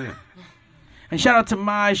 Real shit. And shout out to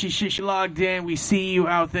Mai. She logged in. We see you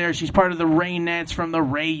out there. She's part of the Raynettes from the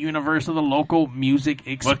Ray universe of the local music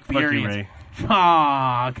experience. Fuck you, Ray.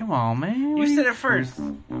 Aw, come on, man. You said it first.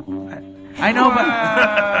 I know,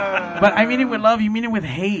 but I mean it with love. You mean it with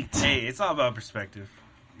hate. Hey, it's all about perspective.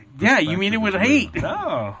 Yeah, you mean it with hate?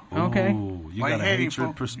 No. Okay. Ooh, you Why got a hating, hatred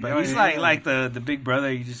fool? perspective. He's like the big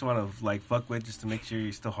brother you just want to like fuck with just to make sure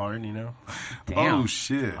you're still hard, you know? Damn. Oh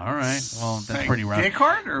shit! All right. Well, that's Like, pretty rough. Dick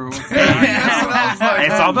hard or what?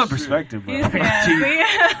 It's all about perspective, bro.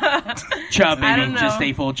 Chub, I baby. don't know. Just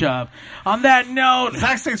stay full chub. On that note,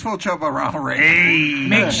 Zach stays full chub around Ray. Hey.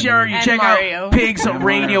 make sure you And check Mario. out Pigs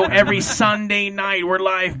Radio every Sunday night. We're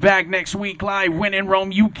live back next week, live Win in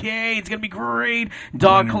Rome, UK. It's going to be great.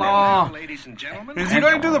 Dog Claw. Is he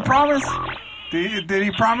going to do the promise? Did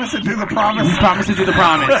he promise to do the promise? We promise to do the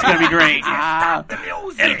promise. It's going to be great. El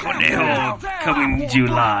Conejo coming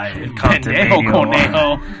July. at Compton Pendejo, Radio.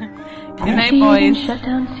 Conejo. Good night, boys.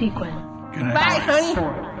 Shutdown sequence. Bye, honey.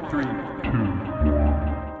 4, 3, 2.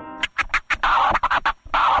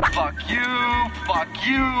 Fuck you, fuck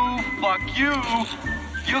you, fuck you.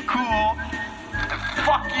 You're cool.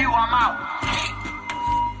 Fuck you, I'm out.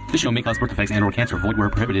 This show may cause birth defects and/or cancer. Void where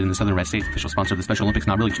prohibited in the Southern United States. Official sponsor of the Special Olympics.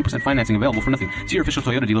 Not really. 2% financing available for nothing. See your official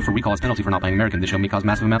Toyota dealer for recall as penalty for not buying American. This show may cause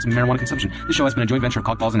massive amounts of marijuana consumption. This show has been a joint venture of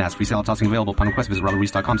cockballs and ass. Free sale tossing available upon request. Visit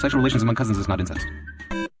robertreese.com. Sexual relations among cousins is not incest.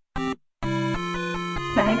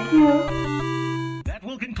 Thank you. That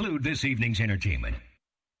will conclude this evening's entertainment.